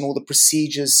worked on all the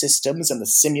procedures systems and the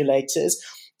simulators.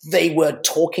 They were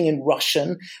talking in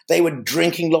Russian. They were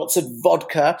drinking lots of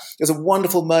vodka. There's a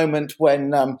wonderful moment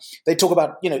when they talk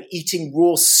about, eating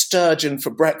raw sturgeon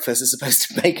for breakfast as opposed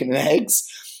to bacon and eggs.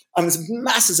 There's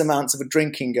massive amounts of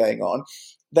drinking going on.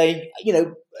 They,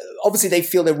 obviously they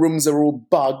feel their rooms are all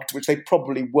bugged, which they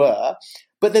probably were.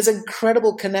 But there's an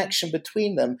incredible connection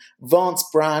between them. Vance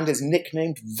Brand is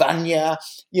nicknamed Vanya.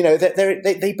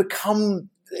 They become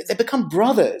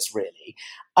brothers, really.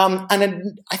 And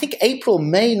in, I think,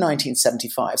 May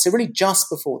 1975, so really just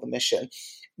before the mission,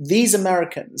 these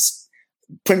Americans,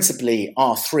 principally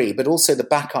R3, but also the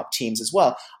backup teams as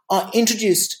well, are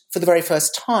introduced for the very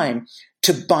first time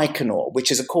to Baikonur, which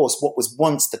is, of course, what was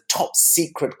once the top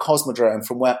secret cosmodrome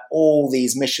from where all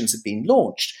these missions had been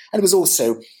launched. And it was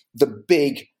also the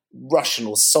big Russian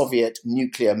or Soviet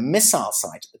nuclear missile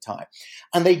site at the time.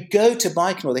 And they go to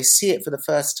Baikonur, they see it for the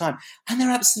first time, and they're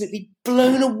absolutely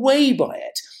blown away by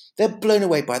it. They're blown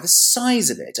away by the size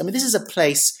of it. I mean, this is a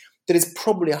place that is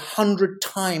probably 100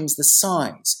 times the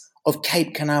size of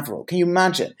Cape Canaveral. Can you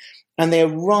imagine? And they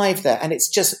arrive there, and it's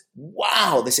just,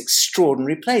 wow, this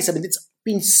extraordinary place. I mean, it's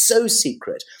been so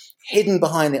secret, hidden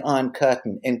behind the Iron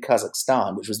Curtain in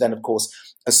Kazakhstan, which was then, of course,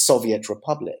 a Soviet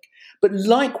republic. But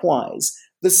likewise,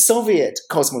 the Soviet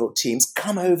cosmonaut teams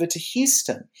come over to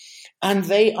Houston, and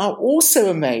they are also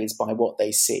amazed by what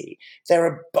they see. There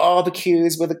are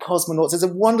barbecues with the cosmonauts. There's a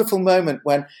wonderful moment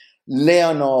when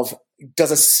Leonov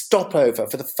does a stopover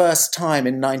for the first time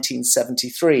in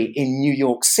 1973 in New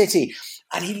York City,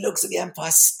 and he looks at the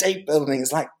Empire State Building.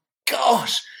 It's like,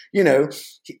 gosh,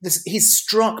 he's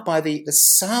struck by the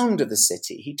sound of the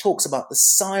city. He talks about the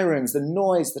sirens, the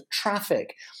noise, the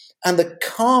traffic, and the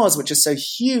cars, which are so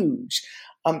huge,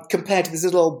 compared to this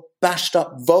little bashed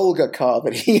up Volga car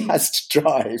that he has to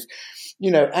drive,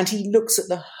 and he looks at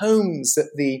the homes that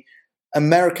the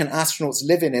American astronauts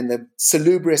live in the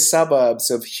salubrious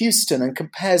suburbs of Houston and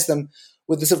compares them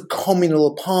with the sort of communal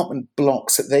apartment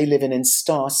blocks that they live in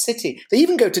Star City. They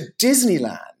even go to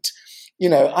Disneyland,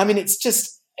 I mean, it's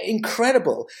just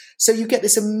incredible. So you get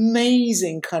this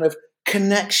amazing kind of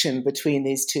connection between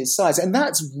these two sides, and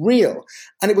that's real.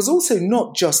 And it was also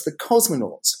not just the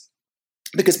cosmonauts,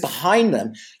 because behind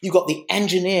them, you got the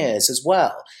engineers as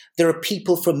well. There are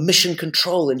people from Mission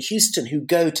Control in Houston who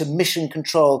go to Mission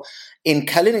Control in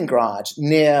Kaliningrad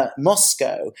near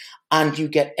Moscow, and you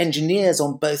get engineers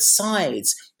on both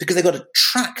sides because they've got to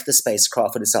track the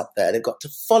spacecraft when it's up there. They've got to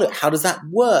follow it. How does that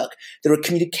work? There are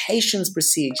communications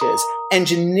procedures,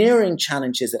 engineering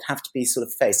challenges that have to be sort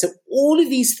of faced. So all of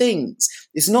these things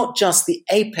is not just the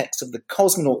apex of the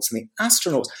cosmonauts and the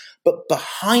astronauts, but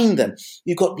behind them,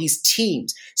 you've got these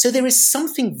teams. So there is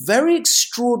something very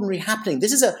extraordinary happening.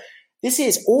 This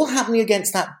is all happening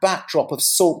against that backdrop of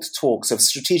SALT talks, of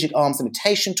strategic arms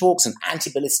limitation talks and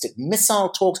anti-ballistic missile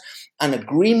talks and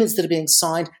agreements that are being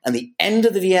signed and the end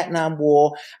of the Vietnam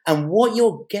War. And what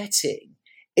you're getting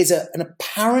is an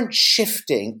apparent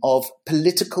shifting of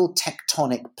political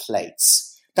tectonic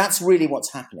plates. That's really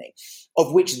what's happening,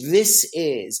 of which this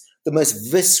is the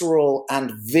most visceral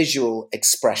and visual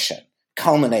expression,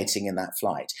 culminating in that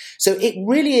flight. So it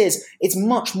really is, it's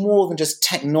much more than just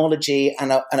technology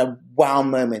and a wow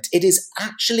moment. It is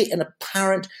actually an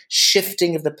apparent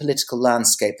shifting of the political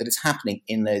landscape that is happening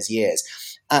in those years.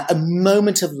 A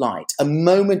moment of light, a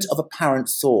moment of apparent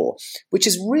thaw, which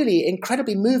is really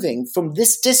incredibly moving from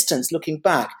this distance looking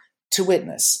back to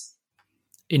witness.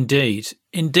 Indeed.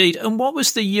 And what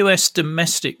was the US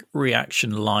domestic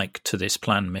reaction like to this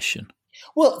planned mission?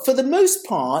 Well, for the most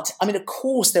part, I mean, of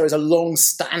course, there is a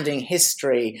long-standing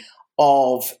history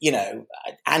of,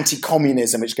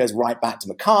 anti-communism, which goes right back to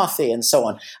McCarthy and so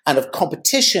on, and of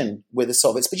competition with the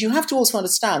Soviets. But you have to also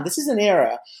understand, this is an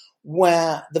era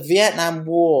where the Vietnam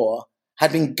War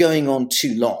had been going on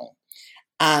too long.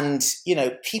 And,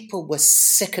 people were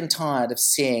sick and tired of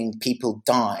seeing people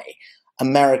die,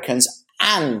 Americans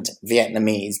and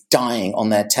Vietnamese dying on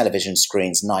their television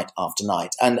screens night after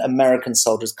night, and American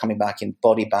soldiers coming back in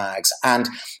body bags, and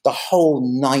the whole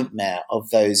nightmare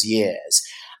of those years.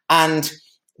 And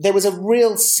there was a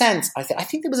real sense, I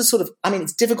think there was a sort of,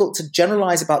 it's difficult to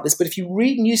generalize about this, but if you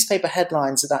read newspaper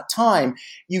headlines at that time,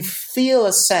 you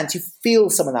feel some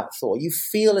of that thought. You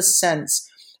feel a sense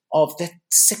of they're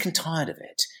sick and tired of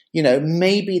it.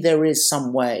 Maybe there is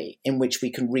some way in which we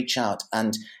can reach out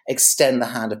and extend the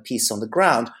hand of peace on the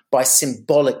ground by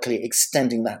symbolically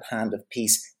extending that hand of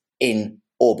peace in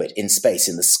orbit, in space,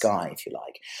 in the sky, if you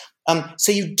like.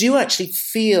 So you do actually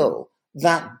feel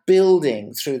that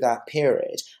building through that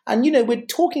period. And, we're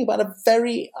talking about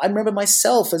I remember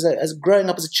myself as growing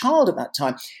up as a child at that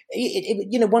time,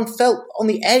 one felt on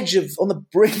the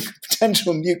brink of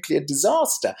potential nuclear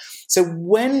disaster. So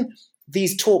when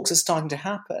these talks are starting to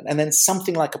happen, and then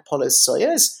something like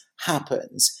Apollo-Soyuz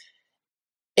happens,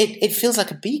 it feels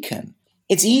like a beacon.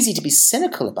 It's easy to be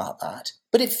cynical about that,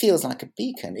 but it feels like a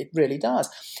beacon. It really does.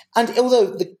 And although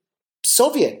the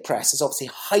Soviet press is obviously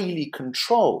highly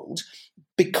controlled,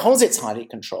 because it's highly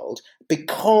controlled,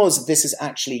 because this is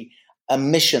actually a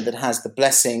mission that has the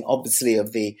blessing, obviously,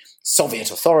 of the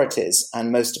Soviet authorities,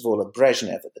 and most of all of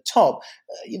Brezhnev at the top,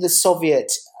 the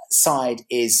Soviet side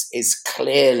is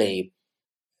clearly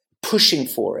pushing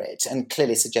for it and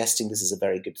clearly suggesting this is a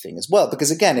very good thing as well,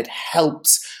 because again, it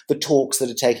helps the talks that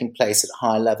are taking place at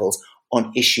high levels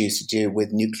on issues to do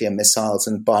with nuclear missiles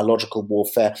and biological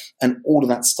warfare and all of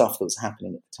that stuff that was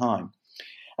happening at the time.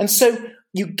 And so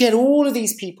you get all of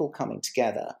these people coming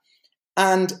together,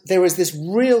 And there was this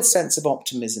real sense of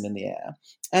optimism in the air.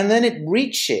 And then it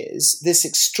reaches this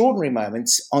extraordinary moment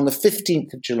on the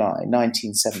 15th of July,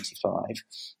 1975,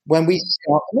 when we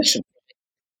start the mission.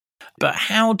 But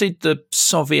how did the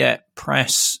Soviet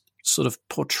press sort of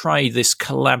portray this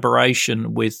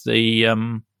collaboration with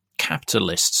the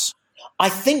capitalists? I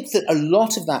think that a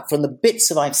lot of that, from the bits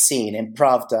that I've seen in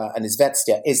Pravda and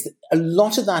Izvestia, is that a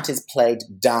lot of that is played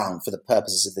down for the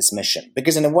purposes of this mission,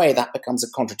 because in a way that becomes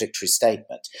a contradictory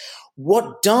statement.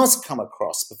 What does come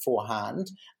across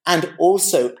beforehand, and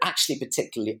also actually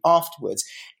particularly afterwards,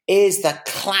 is the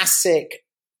classic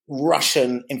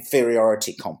Russian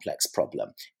inferiority complex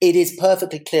problem. It is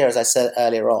perfectly clear, as I said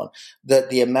earlier on, that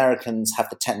the Americans have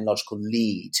the technological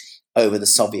lead over the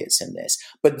Soviets in this.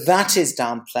 But that is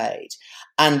downplayed.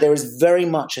 And there is very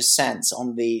much a sense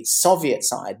on the Soviet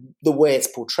side, the way it's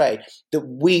portrayed, that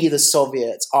we, the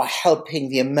Soviets, are helping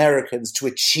the Americans to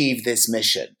achieve this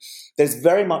mission. There's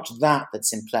very much that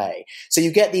that's in play. So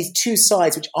you get these two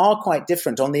sides, which are quite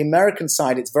different. On the American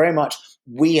side, it's very much,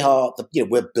 we're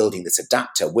building this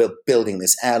adapter, we're building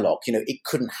this airlock. It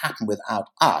couldn't happen without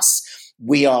us.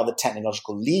 We are the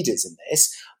technological leaders in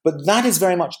this. But that is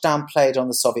very much downplayed on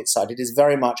the Soviet side. It is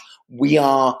very much, we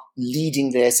are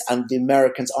leading this and the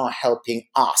Americans are helping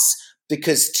us.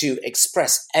 Because to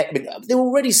express, they're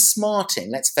already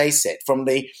smarting, let's face it, from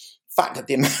the fact that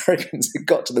the Americans had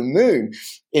got to the moon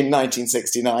in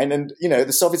 1969 and,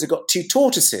 the Soviets had got two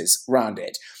tortoises round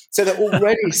it. So they're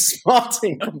already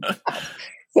smarting from that.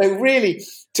 So really,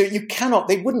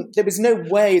 there was no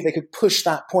way they could push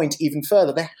that point even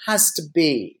further. There has to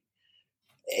be.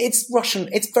 It's Russian.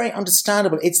 It's very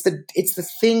understandable. It's the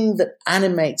thing that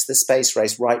animates the space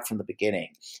race right from the beginning.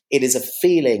 It is a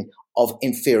feeling of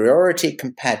inferiority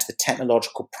compared to the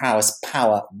technological prowess,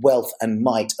 power, wealth, and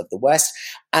might of the West,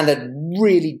 and a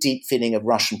really deep feeling of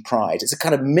Russian pride. It's a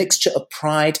kind of mixture of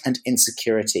pride and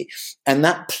insecurity. And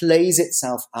that plays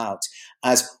itself out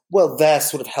as, well, they're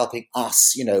sort of helping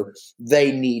us,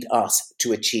 they need us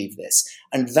to achieve this.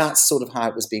 And that's sort of how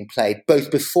it was being played,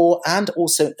 both before and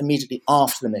also immediately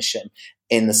after the mission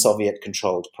in the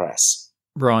Soviet-controlled press.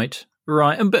 Right.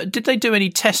 But did they do any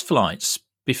test flights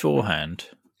beforehand?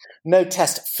 No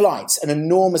test flights, an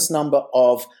enormous number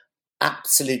of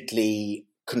absolutely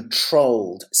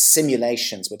controlled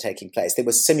simulations were taking place. There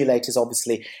were simulators,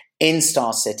 obviously, in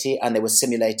Star City, and there were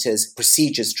simulators,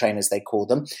 procedures trainers, they call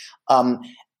them,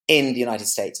 in the United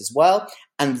States as well.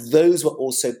 And those were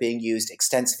also being used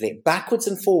extensively, backwards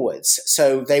and forwards.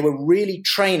 So they were really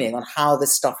training on how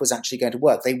this stuff was actually going to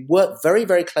work. They worked very,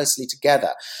 very closely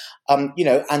together. And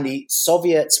the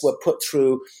Soviets were put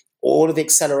through all of the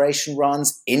acceleration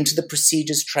runs into the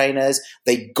procedures trainers.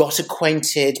 They got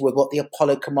acquainted with what the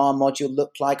Apollo command module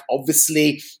looked like.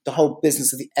 Obviously, the whole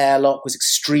business of the airlock was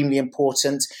extremely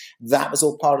important. That was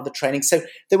all part of the training. So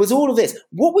there was all of this.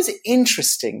 What was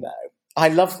interesting, though, I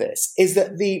love this, is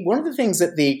that one of the things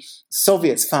that the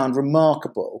Soviets found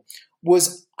remarkable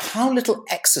was how little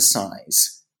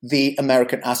exercise the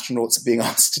American astronauts are being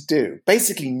asked to do.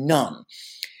 Basically none.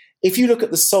 If you look at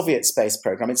the Soviet space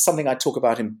program, it's something I talk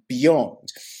about in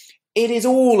Beyond. It is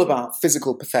all about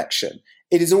physical perfection.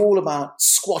 It is all about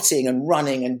squatting and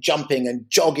running and jumping and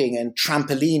jogging and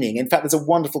trampolining. In fact, there's a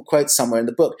wonderful quote somewhere in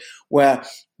the book where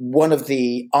one of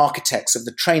the architects of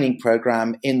the training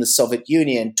program in the Soviet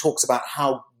Union talks about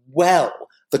how well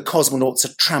the cosmonauts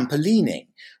are trampolining,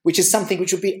 which is something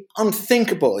which would be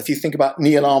unthinkable if you think about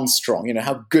Neil Armstrong,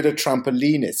 how good a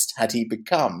trampolinist had he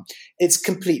become. It's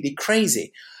completely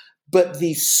crazy. But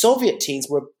the Soviet teams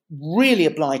were really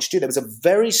obliged to do. There was a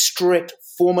very strict,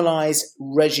 formalized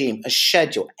regime, a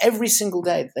schedule, every single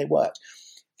day that they worked.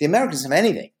 The Americans didn't have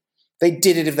anything. They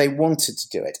did it if they wanted to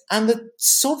do it. And the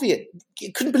Soviet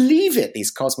couldn't believe it,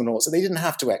 these cosmonauts, that they didn't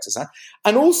have to exercise.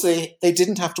 And also, they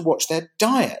didn't have to watch their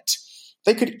diet.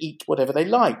 They could eat whatever they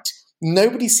liked.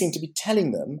 Nobody seemed to be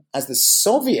telling them, as the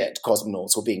Soviet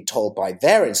cosmonauts were being told by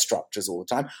their instructors all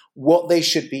the time, what they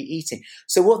should be eating.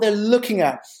 So what they're looking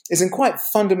at is, in quite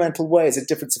fundamental ways, a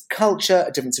difference of culture,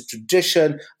 a difference of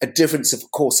tradition, a difference, of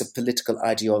course, of political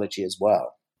ideology as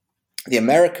well. The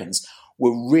Americans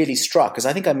were really struck, as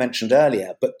I think I mentioned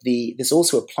earlier, but this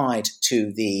also applied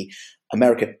to the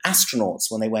American astronauts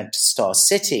when they went to Star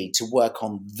City to work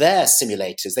on their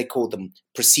simulators. They called them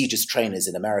procedures trainers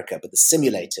in America, but the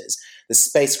simulators, the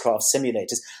spacecraft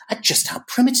simulators, at just how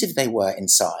primitive they were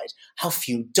inside, how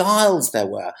few dials there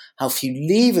were, how few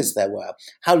levers there were,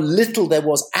 how little there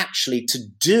was actually to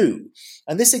do.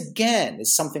 And this, again,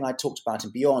 is something I talked about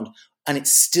in Beyond, and it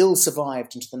still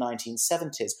survived into the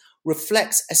 1970s,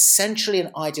 reflects essentially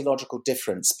an ideological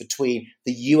difference between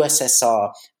the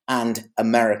USSR and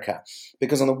America.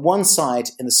 Because on the one side,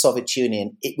 in the Soviet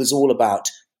Union, it was all about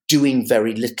doing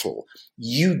very little.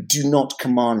 You do not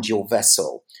command your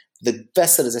vessel. The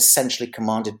vessel is essentially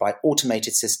commanded by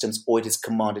automated systems, or it is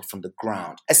commanded from the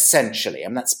ground, essentially.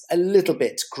 And that's a little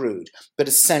bit crude, but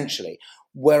essentially.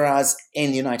 Whereas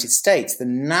in the United States, the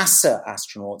NASA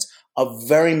astronauts are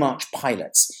very much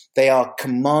pilots. They are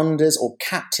commanders or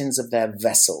captains of their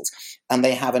vessels, and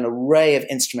they have an array of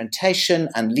instrumentation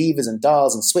and levers and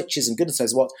dials and switches and goodness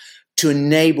knows what to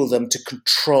enable them to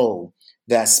control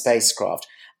their spacecraft.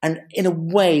 And in a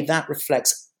way, that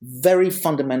reflects very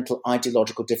fundamental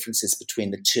ideological differences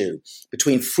between the two,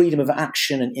 between freedom of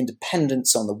action and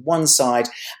independence on the one side,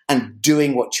 and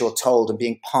doing what you're told and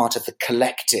being part of the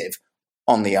collective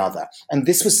on the other. And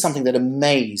this was something that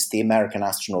amazed the American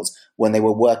astronauts when they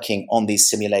were working on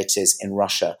these simulators in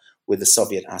Russia with the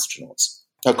Soviet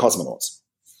cosmonauts.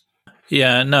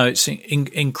 Yeah, no, it's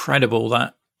incredible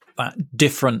that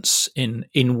difference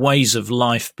in ways of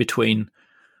life between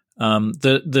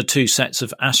the two sets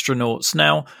of astronauts.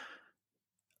 Now,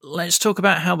 let's talk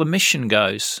about how the mission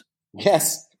goes.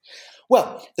 Yes.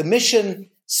 Well, the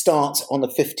mission starts on the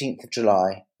 15th of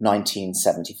July,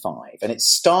 1975. And it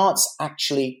starts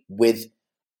actually with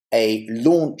a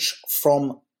launch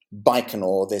from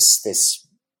Baikonur, this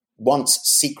once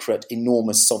secret,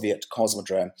 enormous Soviet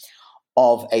cosmodrome,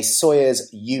 of a Soyuz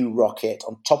U rocket,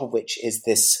 on top of which is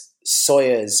this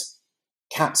Soyuz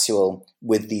capsule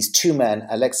with these two men,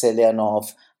 Alexei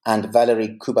Leonov and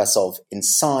Valery Kubasov,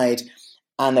 inside.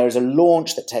 And there is a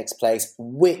launch that takes place,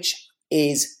 which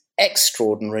is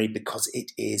extraordinary because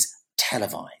it is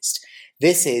televised.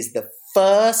 This is the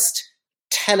first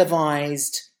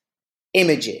televised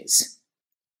images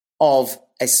of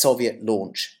a Soviet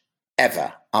launch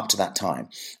ever up to that time.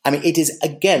 I mean, it is,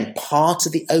 again, part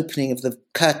of the opening of the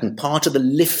curtain, part of the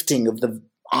lifting of the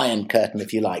Iron Curtain,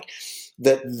 if you like,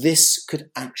 that this could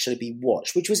actually be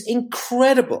watched, which was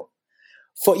incredible.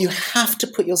 For you have to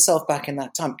put yourself back in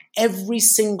that time. Every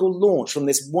single launch from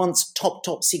this once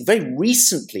top secret, very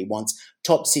recently once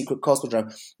top secret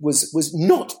cosmodrome was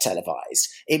not televised.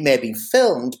 It may have been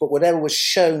filmed, but whatever was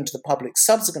shown to the public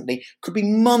subsequently could be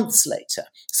months later,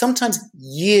 sometimes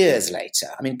years later.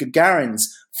 I mean,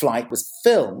 Gagarin's flight was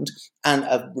filmed and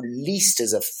released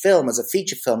as a film, as a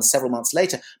feature film several months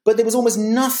later, but there was almost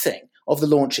nothing of the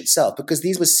launch itself because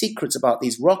these were secrets about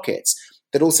these rockets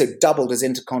that also doubled as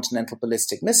intercontinental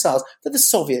ballistic missiles that the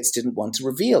Soviets didn't want to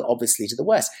reveal, obviously, to the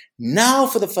West. Now,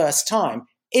 for the first time,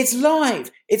 it's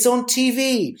live. It's on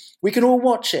TV. We can all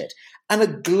watch it. And a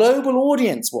global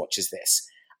audience watches this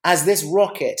as this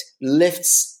rocket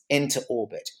lifts into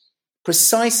orbit.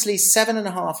 Precisely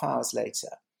 7.5 hours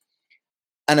later,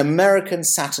 an American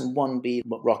Saturn 1B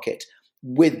rocket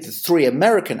with the 3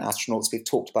 American astronauts we've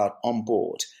talked about on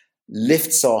board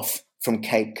lifts off from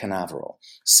Cape Canaveral.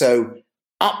 So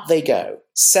up they go,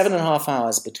 7.5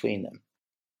 hours between them.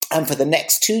 And for the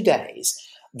next 2 days,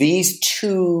 these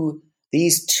two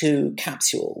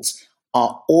capsules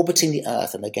are orbiting the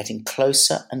Earth and they're getting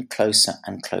closer and closer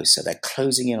and closer. They're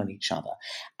closing in on each other.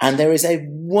 And there is a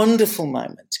wonderful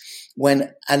moment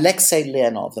when Alexei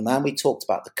Leonov, the man we talked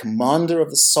about, the commander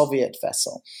of the Soviet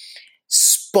vessel,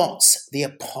 spots the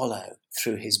Apollo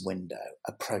through his window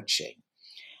approaching.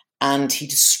 And he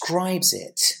describes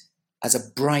it as a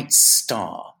bright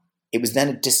star. It was then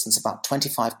a distance about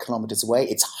 25 kilometers away.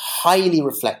 Its highly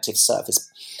reflective surface,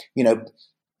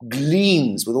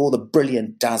 gleams with all the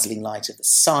brilliant, dazzling light of the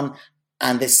sun.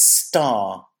 And this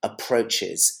star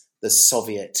approaches the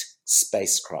Soviet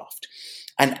spacecraft.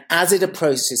 And as it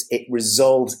approaches, it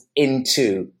resolves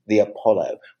into the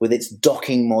Apollo with its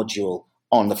docking module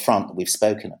on the front that we've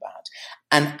spoken about.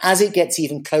 And as it gets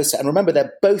even closer, and remember,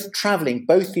 they're both traveling,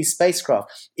 both these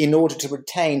spacecraft, in order to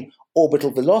retain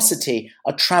orbital velocity,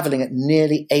 are traveling at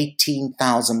nearly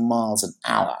 18,000 miles an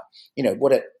hour.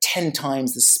 What at 10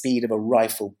 times the speed of a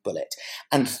rifle bullet.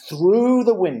 And through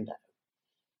the window,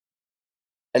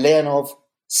 Leonov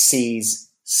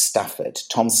sees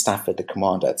Tom Stafford, the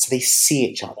commander. So they see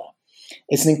each other.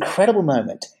 It's an incredible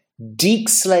moment. Deke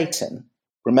Slayton,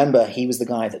 remember, he was the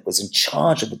guy that was in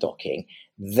charge of the docking,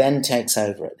 then takes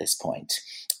over at this point,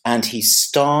 and he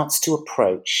starts to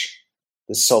approach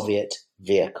the Soviet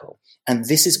vehicle. And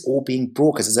this is all being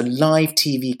broadcast. There's a live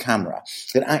TV camera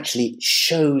that actually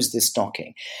shows this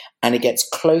docking. And it gets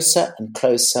closer and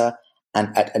closer.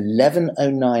 And at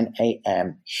 11:09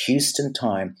 a.m. Houston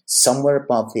time, somewhere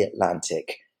above the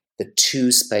Atlantic, the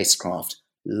two spacecraft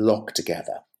lock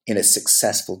together in a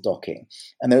successful docking.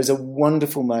 And there's a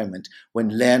wonderful moment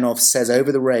when Leonov says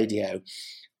over the radio,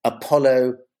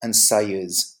 "Apollo and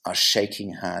Soyuz are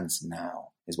shaking hands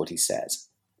now," is what he says.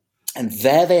 And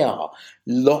there they are,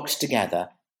 locked together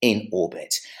in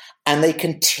orbit. And they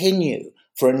continue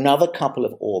for another couple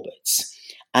of orbits.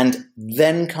 And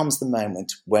then comes the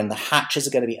moment when the hatches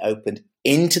are going to be opened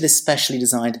into this specially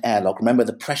designed airlock. Remember,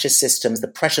 the pressure systems, the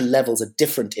pressure levels are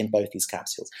different in both these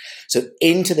capsules. So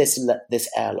into this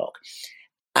airlock.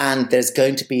 And there's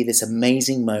going to be this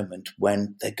amazing moment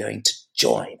when they're going to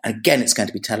join. And again, it's going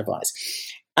to be televised.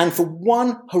 And for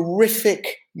one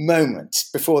horrific moment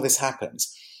before this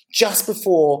happens, just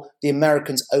before the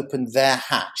Americans open their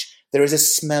hatch, there is a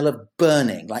smell of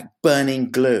burning, like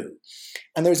burning glue.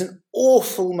 And there is an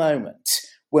awful moment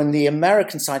when the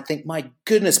American side think, my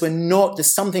goodness,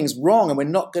 there's something's wrong and we're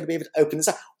not going to be able to open this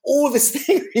up. All this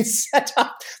thing is set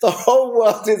up. The whole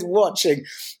world is watching.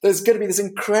 There's going to be this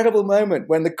incredible moment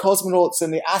when the cosmonauts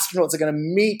and the astronauts are going to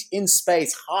meet in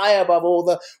space high above all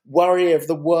the worry of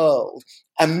the world.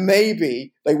 And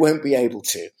maybe they won't be able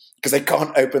to because they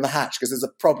can't open the hatch because there's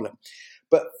a problem.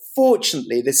 But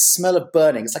fortunately, this smell of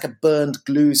burning, it's like a burned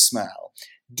glue smell,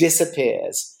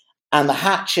 disappears. And the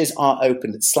hatches are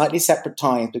opened at slightly separate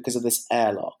times because of this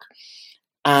airlock.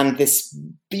 And this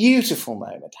beautiful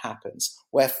moment happens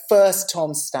where first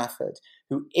Tom Stafford,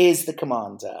 who is the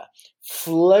commander,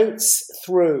 floats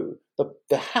through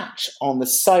the hatch on the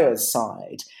Soyuz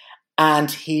side,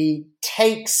 and he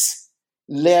takes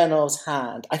Leonov's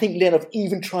hand. I think Leonov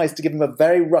even tries to give him a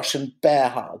very Russian bear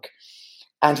hug.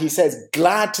 And he says,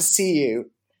 glad to see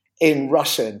you, in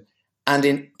Russian. And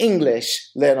in English,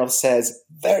 Leonov says,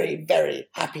 very, very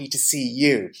happy to see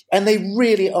you. And they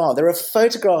really are. There are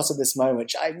photographs of this moment,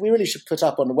 which we really should put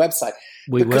up on the website.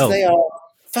 Because they are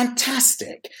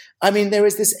fantastic. I mean, there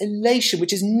is this elation,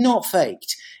 which is not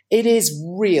faked. It is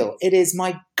real. It is,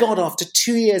 my God, after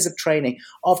 2 years of training,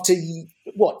 after,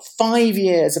 5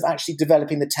 years of actually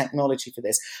developing the technology for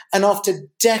this, and after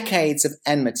decades of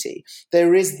enmity,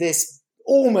 there is this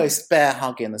almost bear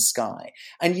hug in the sky.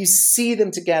 And you see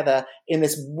them together in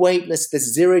this weightless,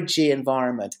 this zero-G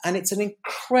environment. And it's an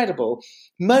incredible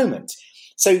moment.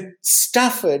 So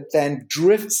Stafford then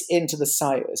drifts into the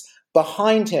Soyuz.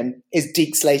 Behind him is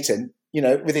Deke Slayton,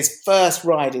 with his first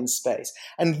ride in space.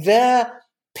 And there,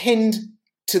 pinned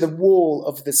to the wall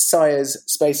of the Soyuz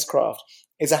spacecraft,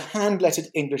 is a hand-lettered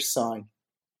English sign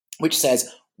which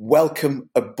says, welcome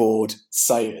aboard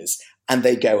Soyuz. And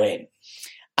they go in.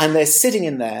 And they're sitting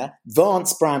in there.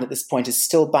 Vance Brand at this point is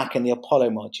still back in the Apollo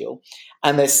module.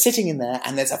 And they're sitting in there,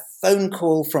 and there's a phone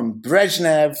call from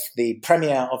Brezhnev, the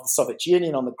premier of the Soviet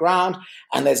Union, on the ground.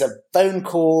 And there's a phone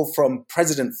call from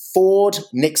President Ford.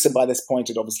 Nixon, by this point,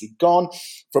 had obviously gone,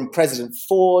 from President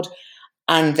Ford.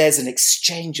 And there's an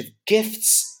exchange of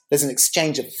gifts. There's an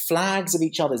exchange of flags of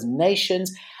each other's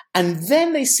nations. And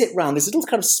then they sit round this little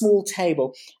kind of small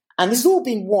table. And this is all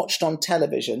being watched on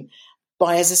television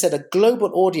by, as I said, a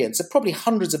global audience of probably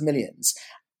hundreds of millions.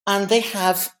 And they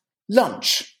have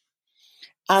lunch.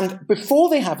 And before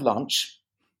they have lunch,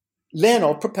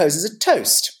 Leonov proposes a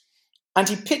toast. And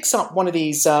he picks up one of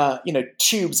these,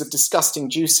 tubes of disgusting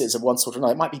juices of one sort or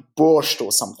another. It might be borscht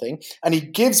or something. And he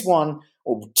gives one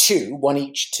or two, one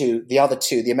each to the other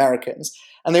two, the Americans.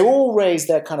 And they all raise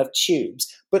their kind of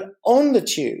tubes. But on the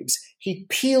tubes, he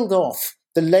peeled off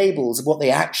the labels of what they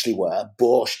actually were,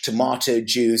 borscht, tomato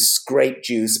juice, grape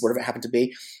juice, whatever it happened to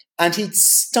be, and he'd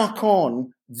stuck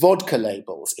on vodka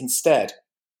labels instead.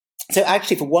 So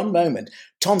actually, for one moment,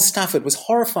 Tom Stafford was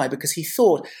horrified because he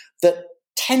thought that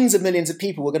tens of millions of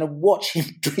people were going to watch him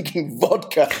drinking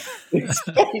vodka in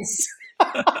space.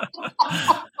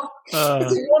 It's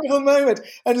a wonderful moment.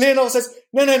 And Leonov says,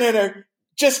 no,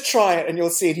 just try it and you'll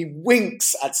see it. He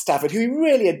winks at Stafford, who he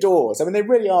really adores. I mean, they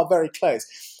really are very close.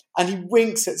 And he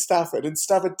winks at Stafford, and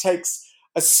Stafford takes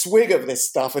a swig of this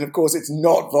stuff. And of course, it's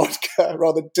not vodka.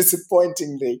 Rather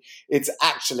disappointingly, it's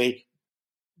actually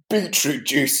beetroot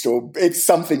juice, or it's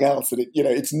something else. And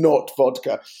it's not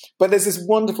vodka. But there's this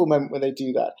wonderful moment where they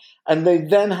do that. And they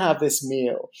then have this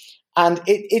meal. And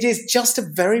it is just a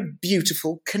very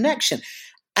beautiful connection.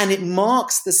 And it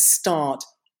marks the start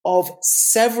of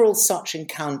several such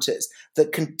encounters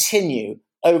that continue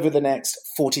over the next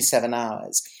 47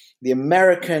 hours. The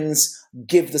Americans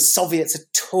give the Soviets a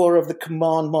tour of the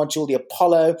command module, the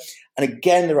Apollo. And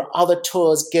again, there are other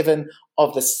tours given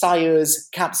of the Soyuz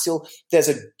capsule. There's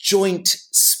a joint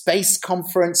space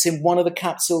conference in one of the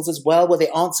capsules as well, where they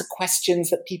answer questions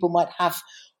that people might have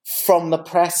from the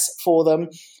press for them.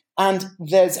 And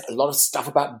there's a lot of stuff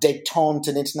about détente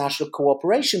and international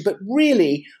cooperation. But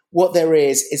really, what there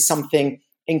is something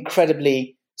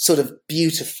incredibly sort of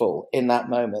beautiful in that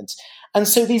moment. And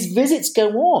so these visits go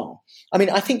on. I mean,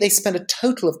 I think they spend a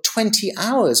total of 20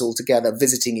 hours altogether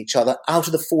visiting each other out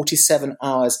of the 47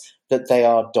 hours that they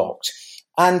are docked.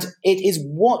 And it is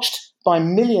watched by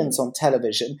millions on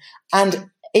television,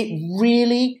 and it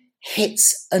really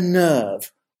hits a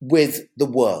nerve with the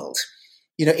world.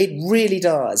 It really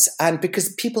does. And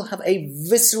because people have a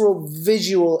visceral,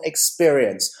 visual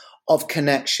experience of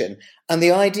connection, and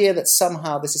the idea that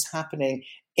somehow this is happening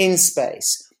in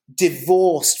space,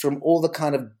 divorced from all the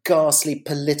kind of ghastly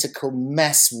political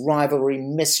mess, rivalry,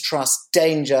 mistrust,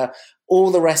 danger,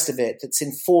 all the rest of it that's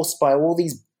enforced by all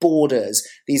these borders,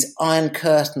 these iron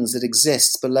curtains that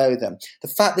exist below them. The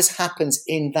fact this happens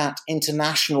in that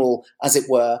international, as it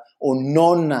were, or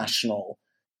non-national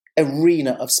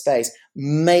arena of space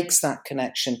makes that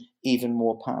connection even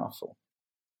more powerful.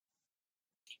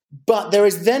 But there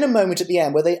is then a moment at the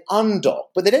end where they undock,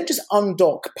 but they don't just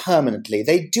undock permanently.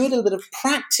 They do a little bit of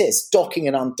practice docking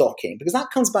and undocking, because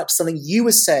that comes back to something you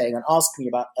were saying and asking me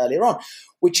about earlier on,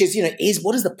 which is,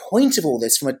 what is the point of all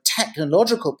this from a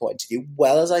technological point of view?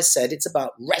 Well, as I said, it's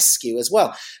about rescue as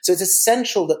well. So it's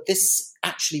essential that this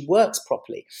actually works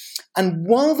properly. And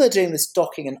while they're doing this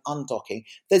docking and undocking,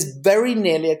 there's very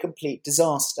nearly a complete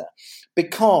disaster,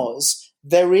 because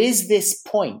there is this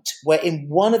point where in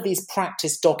one of these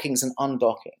practice dockings and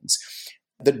undockings,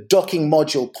 the docking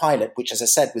module pilot, which, as I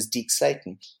said, was Deke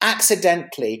Slayton,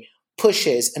 accidentally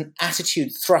pushes an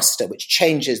attitude thruster, which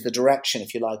changes the direction,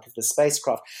 if you like, of the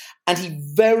spacecraft. And he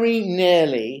very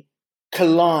nearly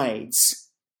collides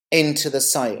into the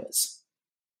Soyuz,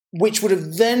 which would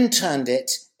have then turned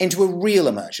it into a real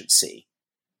emergency.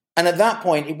 And at that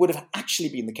point, it would have actually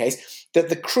been the case that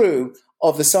the crew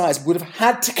of the Soyuz would have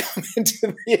had to come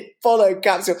into the Apollo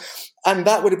capsule, and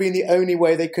that would have been the only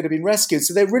way they could have been rescued.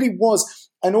 So there really was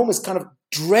an almost kind of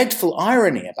dreadful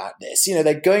irony about this.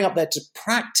 They're going up there to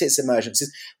practice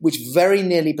emergencies, which very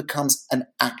nearly becomes an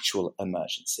actual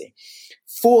emergency.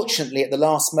 Fortunately, at the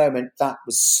last moment, that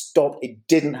was stopped. It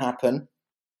didn't happen.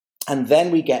 And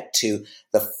then we get to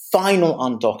the final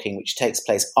undocking, which takes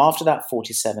place after that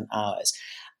 47 hours.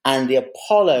 And the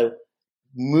Apollo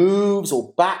moves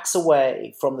or backs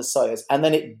away from the Soyuz, and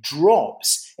then it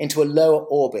drops into a lower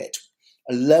orbit.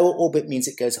 A lower orbit means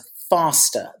it goes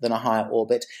faster than a higher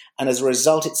orbit, and as a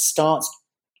result, it starts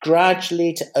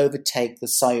gradually to overtake the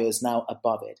Soyuz now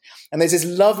above it. And there's this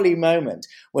lovely moment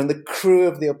when the crew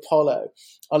of the Apollo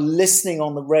are listening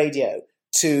on the radio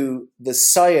to the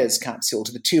Soyuz capsule,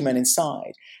 to the two men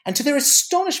inside, and to their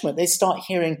astonishment, they start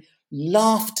hearing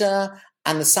laughter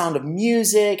and the sound of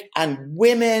music and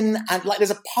women, and like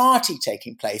there's a party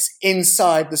taking place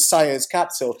inside the Soyuz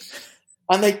capsule.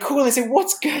 And they call and they say,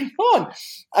 "What's going on?"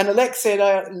 And Alexei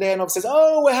Leonov says,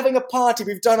 "Oh, we're having a party.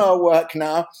 We've done our work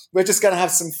now. We're just going to have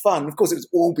some fun." Of course, it was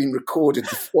all been recorded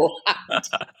beforehand.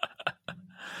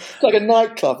 It's like a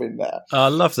nightclub in there. I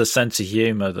love the sense of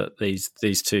humour that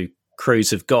these two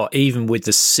crews have got, even with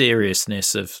the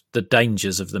seriousness of the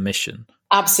dangers of the mission.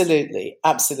 Absolutely,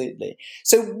 absolutely.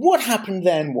 So what happened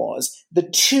then was the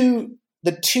two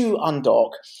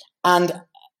undock, and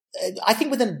I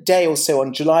think within a day or so,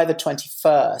 on July the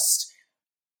 21st,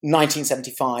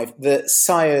 1975, the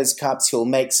Soyuz capsule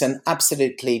makes an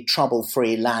absolutely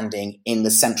trouble-free landing in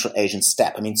the Central Asian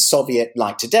steppe. I mean,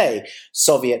 like today,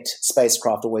 Soviet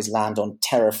spacecraft always land on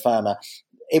terra firma.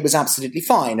 It was absolutely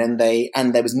fine, and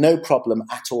there was no problem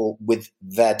at all with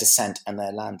their descent and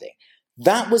their landing.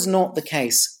 That was not the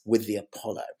case with the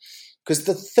Apollo, because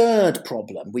the third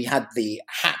problem, we had the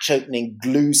hatch opening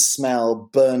glue smell,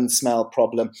 burn smell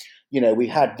problem. We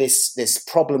had this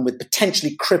problem with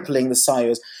potentially crippling the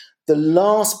Soyuz. The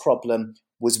last problem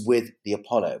was with the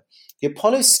Apollo. The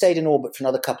Apollo stayed in orbit for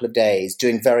another couple of days,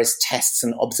 doing various tests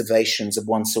and observations of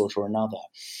one sort or another.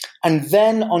 And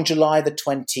then on July the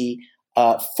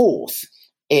 24th,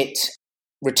 it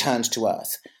returned to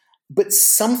Earth. But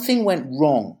something went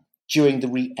wrong during the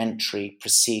re-entry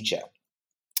procedure.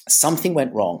 Something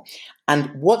went wrong.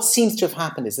 And what seems to have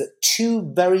happened is that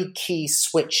two very key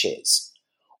switches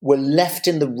were left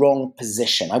in the wrong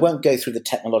position. I won't go through the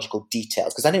technological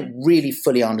details because I don't really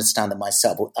fully understand them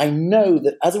myself. But I know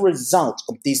that as a result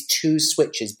of these two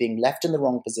switches being left in the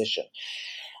wrong position,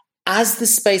 as the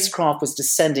spacecraft was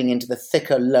descending into the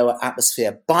thicker lower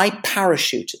atmosphere by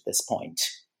parachute at this point,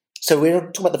 so we're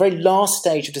talking about the very last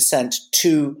stage of descent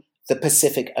to the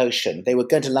Pacific Ocean. They were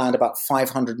going to land about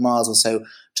 500 miles or so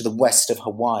to the west of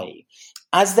Hawaii.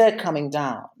 As they're coming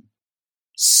down,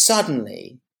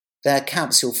 suddenly their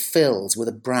capsule fills with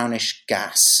a brownish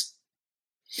gas.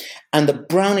 And the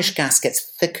brownish gas gets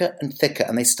thicker and thicker,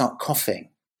 and they start coughing,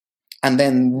 and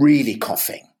then really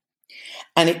coughing.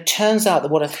 And it turns out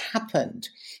that what had happened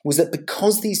was that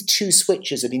because these two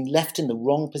switches had been left in the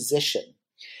wrong position,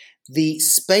 the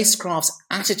spacecraft's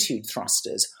attitude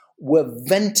thrusters were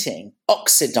venting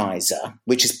oxidizer,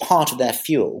 which is part of their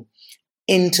fuel,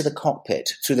 into the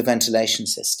cockpit through the ventilation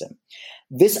system.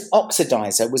 This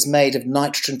oxidizer was made of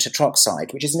nitrogen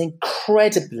tetroxide, which is an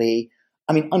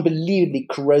unbelievably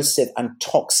corrosive and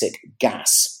toxic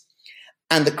gas.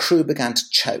 And the crew began to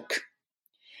choke.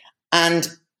 And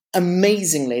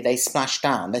amazingly, they splashed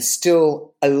down. They're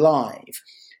still alive.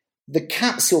 The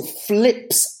capsule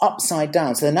flips upside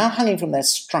down. So they're now hanging from their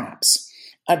straps.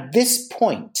 At this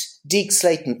point, Deke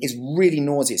Slayton is really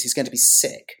nauseous. He's going to be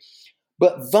sick.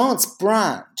 But Vance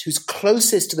Brand, who's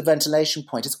closest to the ventilation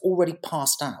point, has already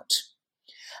passed out.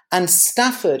 And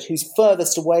Stafford, who's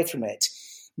furthest away from it,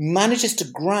 manages to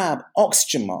grab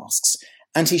oxygen masks,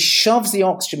 and he shoves the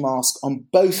oxygen mask on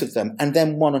both of them and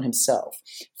then one on himself,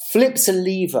 flips a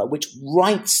lever which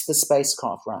rights the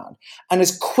spacecraft round, and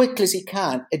as quickly as he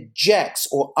can ejects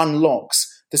or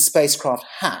unlocks the spacecraft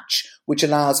hatch, which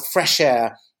allows fresh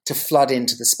air to flood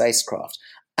into the spacecraft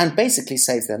and basically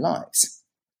saves their lives.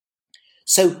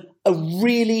 So a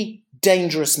really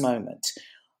dangerous moment.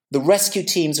 The rescue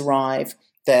teams arrive.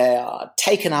 They are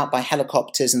taken out by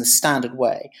helicopters in the standard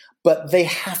way, but they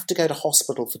have to go to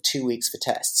hospital for 2 weeks for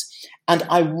tests. And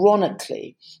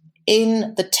ironically,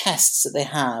 in the tests that they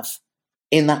have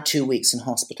in that 2 weeks in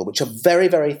hospital, which are very,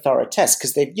 very thorough tests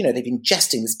because they've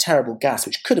ingesting this terrible gas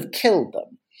which could have killed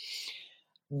them,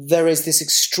 there is this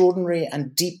extraordinary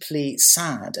and deeply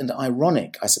sad and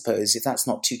ironic, I suppose, if that's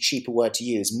not too cheap a word to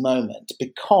use, moment,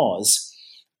 because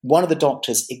one of the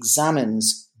doctors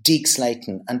examines Deke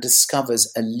Slayton and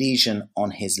discovers a lesion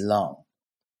on his lung,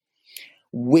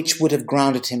 which would have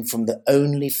grounded him from the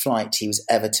only flight he was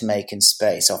ever to make in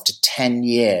space after 10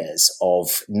 years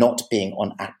of not being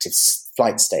on active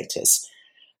flight status,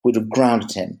 would have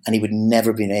grounded him, and he would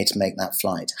never have been able to make that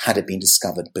flight had it been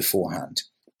discovered beforehand.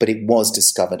 But it was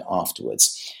discovered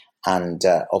afterwards, and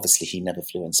obviously he never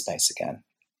flew in space again.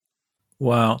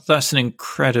 Wow, that's an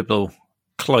incredible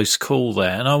close call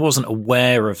there, and I wasn't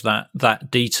aware of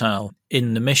that detail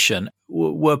in the mission.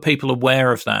 Were people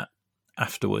aware of that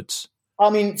afterwards? I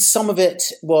mean, some of it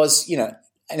was, in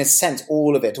a sense,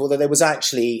 all of it, although there was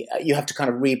actually, you have to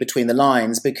kind of read between the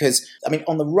lines because,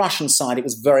 on the Russian side, it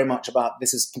was very much about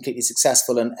this is completely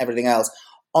successful and everything else.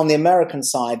 On the American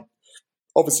side,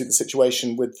 obviously the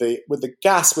situation with the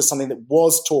gas was something that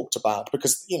was talked about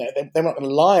because, they're not going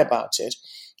to lie about it.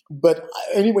 But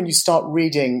only when you start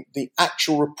reading the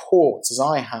actual reports, as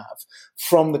I have,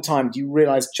 from the time, do you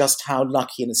realize just how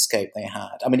lucky an escape they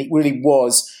had. It really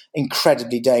was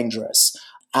incredibly dangerous.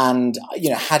 And,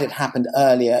 had it happened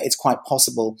earlier, it's quite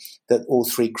possible that all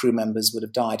three crew members would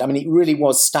have died. It really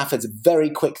was Stafford's very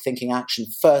quick thinking action.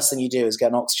 First thing you do is get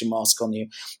an oxygen mask on you.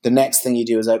 The next thing you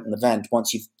do is open the vent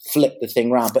once you've flipped the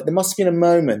thing around. But there must have been a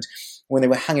moment when they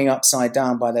were hanging upside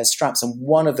down by their straps and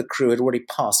one of the crew had already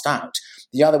passed out.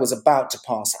 The other was about to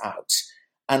pass out.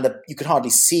 And you could hardly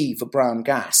see for brown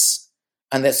gas.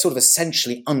 And they're sort of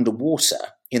essentially underwater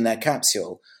in their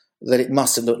capsule, that it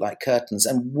must have looked like curtains.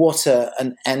 And what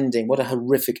an ending, what a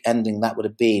horrific ending that would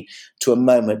have been to a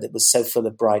moment that was so full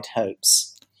of bright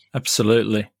hopes.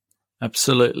 Absolutely.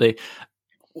 Absolutely.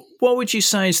 What would you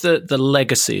say is the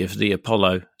legacy of the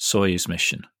Apollo-Soyuz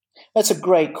mission? That's a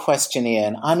great question,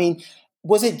 Ian.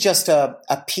 Was it just a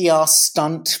PR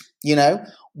stunt,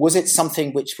 Was it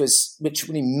something which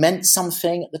really meant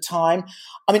something at the time?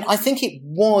 I think it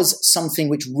was something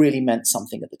which really meant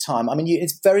something at the time.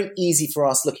 It's very easy for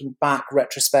us looking back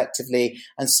retrospectively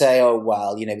and say, oh,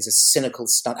 well, it was a cynical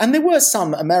stunt. And there were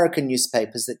some American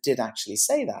newspapers that did actually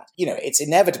say that. It's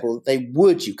inevitable that they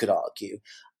would, you could argue.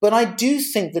 But I do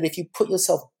think that if you put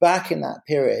yourself back in that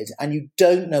period and you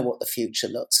don't know what the future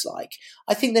looks like,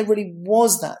 I think there really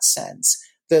was that sense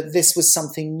that this was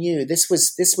something new. This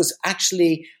was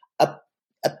actually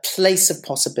a place of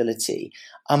possibility.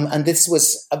 And this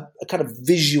was a kind of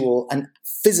visual and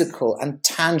physical and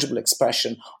tangible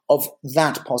expression of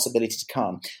that possibility to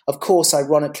come. Of course,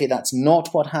 ironically, that's not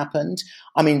what happened.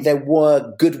 There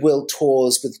were goodwill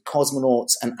tours with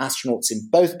cosmonauts and astronauts in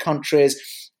both countries.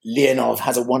 Leonov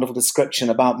has a wonderful description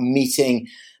about meeting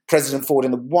President Ford in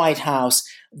the White House.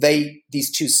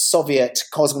 These two Soviet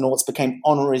cosmonauts became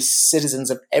honorary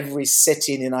citizens of every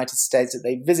city in the United States that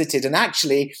they visited. And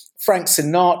actually, Frank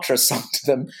Sinatra sung to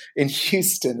them in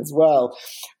Houston as well.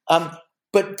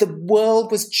 But the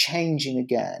world was changing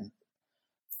again.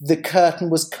 The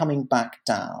curtain was coming back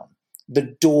down.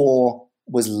 The door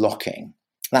was locking.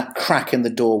 That crack in the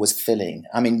door was filling.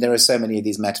 There are so many of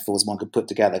these metaphors one could put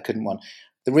together, couldn't one?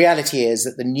 The reality is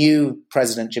that the new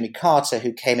president, Jimmy Carter,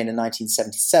 who came in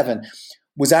 1977,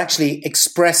 was actually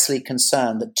expressly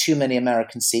concerned that too many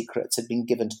American secrets had been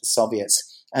given to the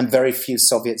Soviets and very few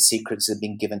Soviet secrets had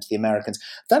been given to the Americans.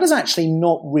 That is actually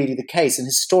not really the case, and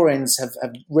historians have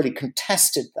really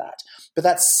contested that. But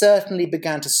that certainly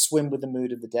began to swim with the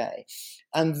mood of the day.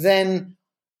 And then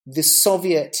the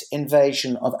Soviet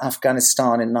invasion of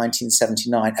Afghanistan in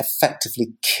 1979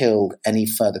 effectively killed any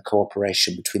further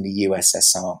cooperation between the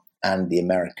USSR and the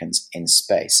Americans in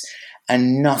space.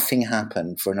 And nothing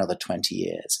happened for another 20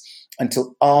 years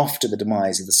until after the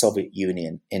demise of the Soviet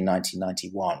Union in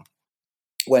 1991,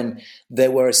 when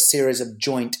there were a series of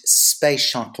joint space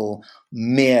shuttle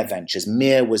Mir ventures.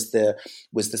 Mir was the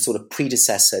sort of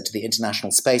predecessor to the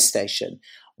International Space Station,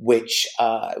 which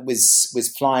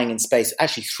was flying in space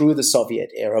actually through the Soviet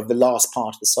era, of the last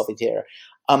part of the Soviet era,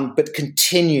 but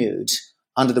continued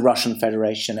under the Russian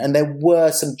Federation. And there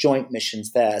were some joint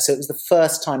missions there. So it was the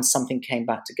first time something came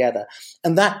back together.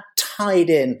 And that tied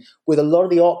in with a lot of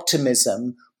the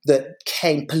optimism that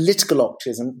came, political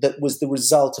optimism, that was the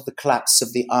result of the collapse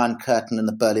of the Iron Curtain and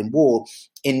the Berlin Wall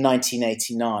in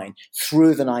 1989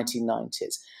 through the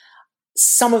 1990s.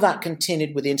 Some of that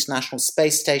continued with the International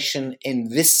Space Station in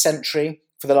this century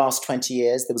for the last 20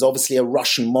 years. There was obviously a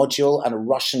Russian module and a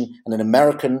Russian and an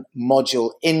American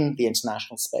module in the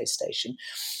International Space Station.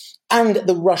 And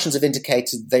the Russians have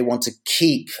indicated they want to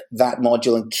keep that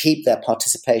module and keep their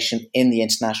participation in the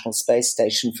International Space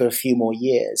Station for a few more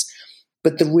years.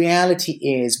 But the reality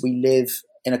is we live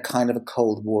in a kind of a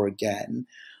Cold War again,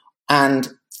 and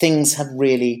things have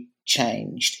really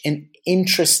changed in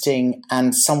interesting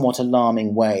and somewhat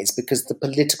alarming ways, because the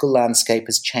political landscape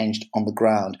has changed on the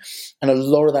ground. And a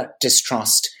lot of that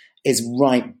distrust is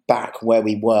right back where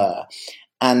we were.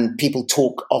 And people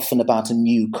talk often about a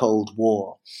new Cold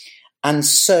War. And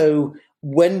so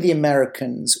when the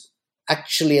Americans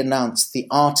actually announced the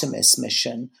Artemis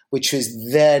mission, which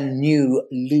was their new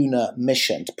lunar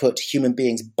mission to put human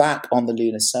beings back on the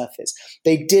lunar surface,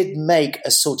 they did make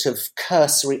a sort of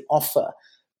cursory offer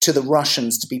to the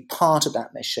Russians to be part of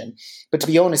that mission. But to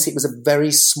be honest, it was a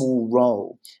very small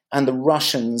role, and the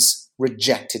Russians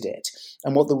rejected it.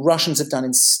 And what the Russians have done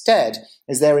instead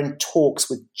is they're in talks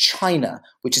with China,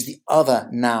 which is the other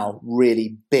now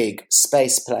really big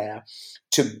space player,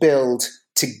 to build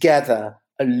together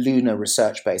a lunar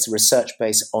research base, a research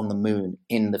base on the moon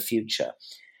in the future.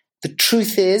 The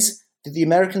truth is that the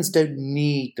Americans don't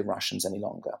need the Russians any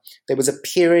longer. There was a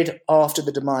period after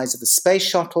the demise of the space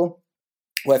shuttle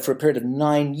where for a period of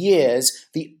 9 years,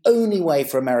 the only way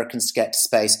for Americans to get to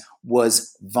space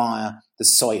was via the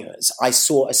Soyuz. I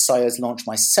saw a Soyuz launch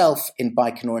myself in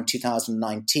Baikonur in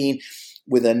 2019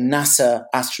 with a NASA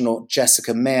astronaut,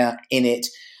 Jessica Meir, in it.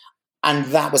 And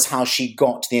that was how she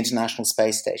got to the International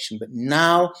Space Station. But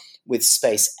now with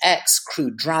SpaceX,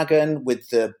 Crew Dragon, with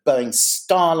the Boeing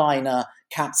Starliner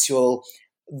capsule,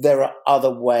 there are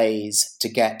other ways to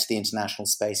get to the International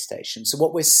Space Station. So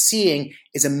what we're seeing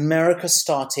is America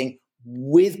starting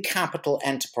with capital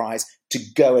enterprise to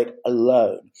go it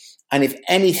alone. And if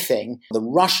anything, the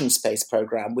Russian space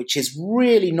program, which is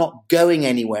really not going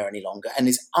anywhere any longer and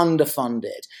is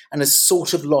underfunded and has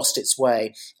sort of lost its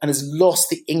way and has lost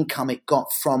the income it got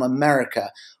from America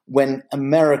when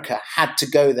America had to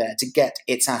go there to get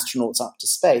its astronauts up to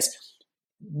space,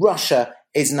 Russia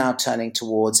is now turning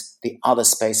towards the other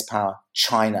space power,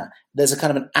 China. There's a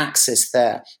kind of an axis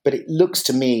there, but it looks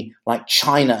to me like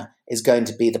China is going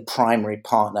to be the primary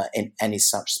partner in any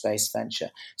such space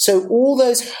venture. So all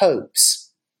those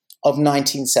hopes of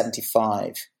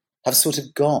 1975 have sort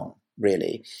of gone,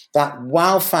 really. That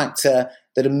wow factor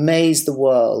that amazed the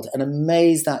world and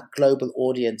amazed that global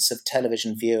audience of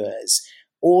television viewers,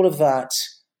 all of that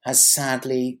has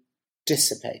sadly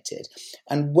dissipated.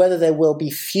 And whether there will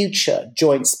be future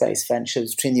joint space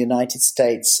ventures between the United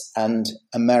States and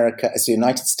America, as the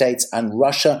United States and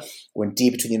Russia, or indeed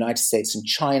between the United States and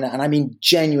China, and I mean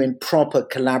genuine, proper,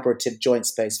 collaborative joint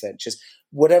space ventures,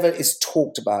 whatever is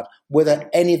talked about, whether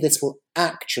any of this will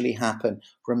actually happen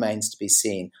remains to be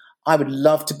seen. I would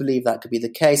love to believe that could be the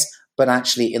case, but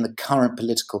actually in the current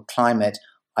political climate,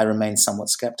 I remain somewhat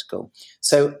skeptical.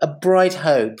 So a bright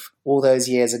hope all those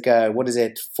years ago,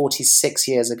 46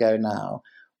 years ago now,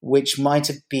 which might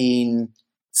have been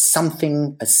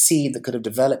something, a seed that could have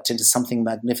developed into something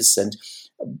magnificent,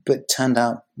 but turned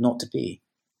out not to be.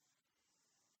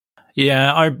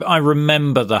 Yeah, I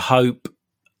remember the hope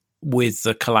with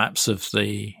the collapse of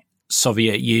the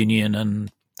Soviet Union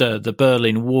and the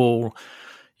Berlin Wall,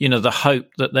 the hope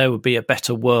that there would be a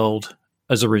better world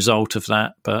as a result of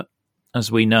that. But as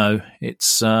we know,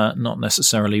 it's not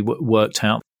necessarily worked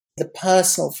out. The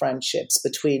personal friendships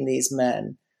between these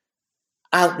men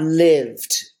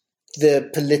outlived the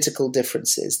political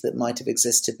differences that might have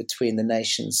existed between the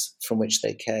nations from which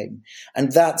they came.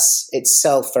 And that's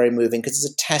itself very moving, because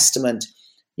it's a testament,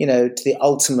 to the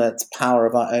ultimate power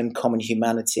of our own common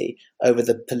humanity over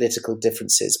the political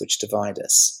differences which divide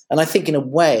us. And I think in a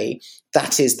way,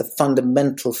 that is the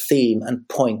fundamental theme and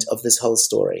point of this whole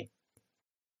story.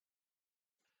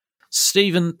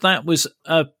 Stephen, that was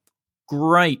a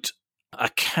great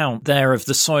account there of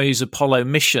the Soyuz Apollo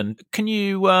mission. Can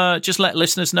you just let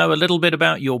listeners know a little bit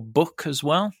about your book as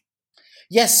well?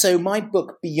 Yes, so my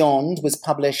book Beyond was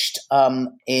published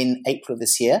in April of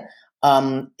this year.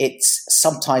 It's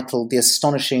subtitled The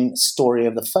Astonishing Story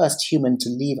of the First Human to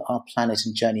Leave Our Planet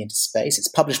and Journey into Space. It's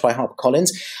published by HarperCollins,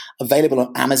 available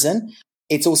on Amazon.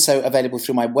 It's also available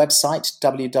through my website,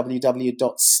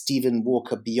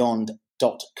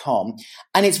 www.stephenwalkerbeyond.com.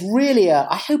 And it's really,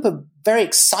 I hope, a very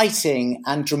exciting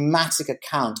and dramatic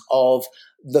account of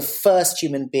the first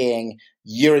human being,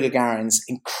 Yuri Gagarin's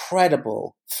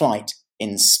incredible flight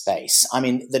in space. I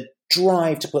mean, the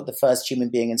drive to put the first human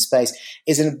being in space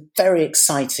is a very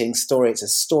exciting story. It's a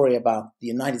story about the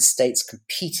United States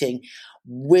competing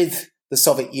with the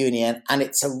Soviet Union, and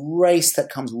it's a race that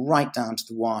comes right down to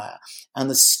the wire. And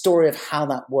the story of how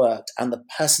that worked, and the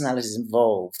personalities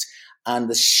involved, and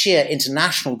the sheer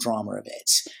international drama of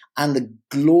it, and the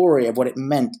glory of what it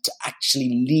meant to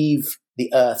actually leave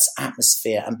the Earth's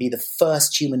atmosphere and be the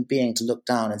first human being to look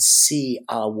down and see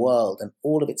our world and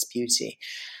all of its beauty,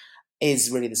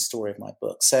 is really the story of my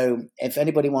book. So if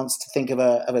anybody wants to think of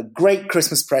a great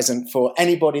Christmas present for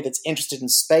anybody that's interested in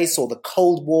space or the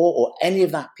Cold War or any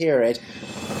of that period,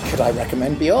 could I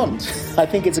recommend Beyond? I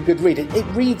think it's a good read. It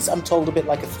reads, I'm told, a bit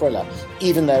like a thriller,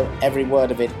 even though every word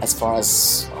of it, as far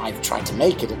as I've tried to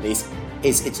make it at least,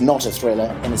 it's not a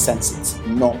thriller. In a sense, it's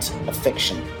not a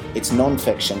fiction. It's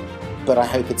non-fiction, but I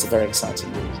hope it's a very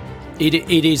exciting read.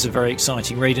 It is a very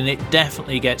exciting read, and it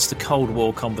definitely gets the Cold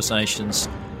War conversations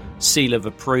seal of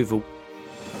approval.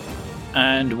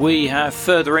 And we have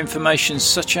further information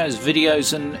such as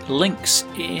videos and links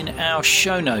in our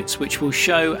show notes, which will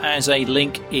show as a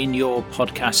link in your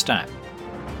podcast app.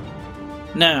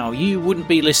 Now, you wouldn't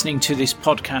be listening to this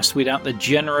podcast without the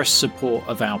generous support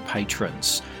of our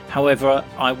patrons. However,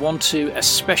 I want to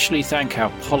especially thank our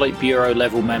Politburo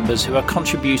level members who are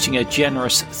contributing a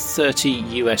generous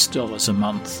 $30 a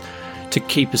month to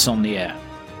keep us on the air.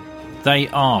 They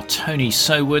are Tony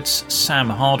Sowards, Sam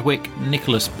Hardwick,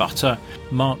 Nicholas Butter,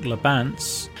 Mark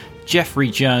Labance,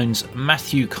 Jeffrey Jones,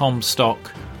 Matthew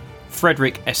Comstock,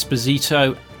 Frederick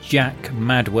Esposito, Jack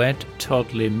Madwed, Todd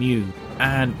Lemieux,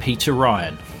 and Peter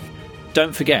Ryan.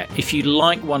 Don't forget, if you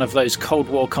like one of those Cold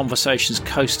War Conversations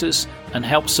coasters and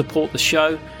help support the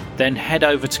show, then head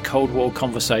over to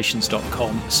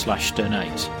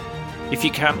coldwarconversations.com/donate. If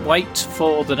you can't wait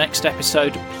for the next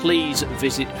episode, please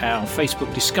visit our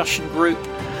Facebook discussion group,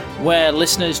 where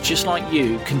listeners just like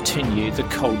you continue the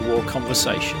Cold War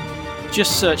conversation.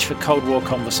 Just search for Cold War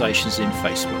Conversations in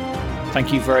Facebook.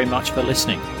 Thank you very much for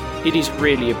listening. It is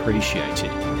really appreciated.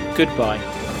 Goodbye.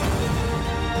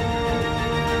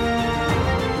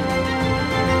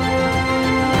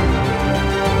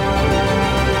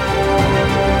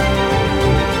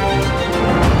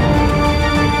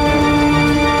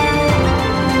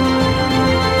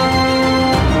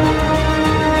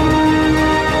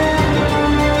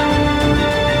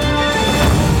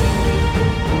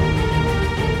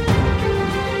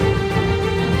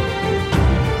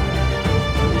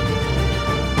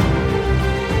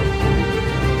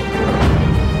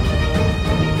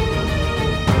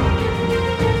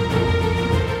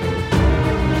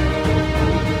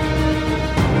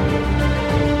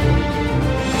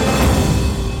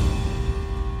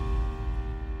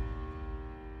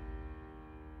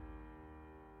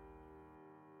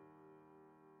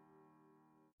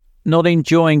 Not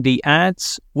enjoying the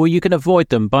ads? Well, you can avoid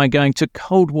them by going to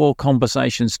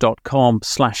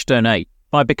coldwarconversations.com/donate.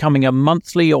 By becoming a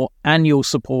monthly or annual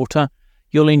supporter,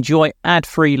 you'll enjoy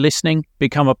ad-free listening,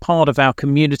 become a part of our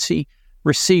community,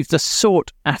 receive the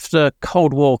sought-after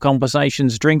Cold War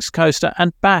Conversations drinks coaster,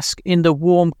 and bask in the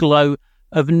warm glow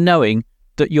of knowing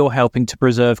that you're helping to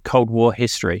preserve Cold War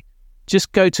history.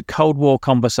 Just go to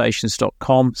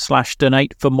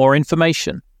coldwarconversations.com/donate for more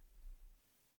information.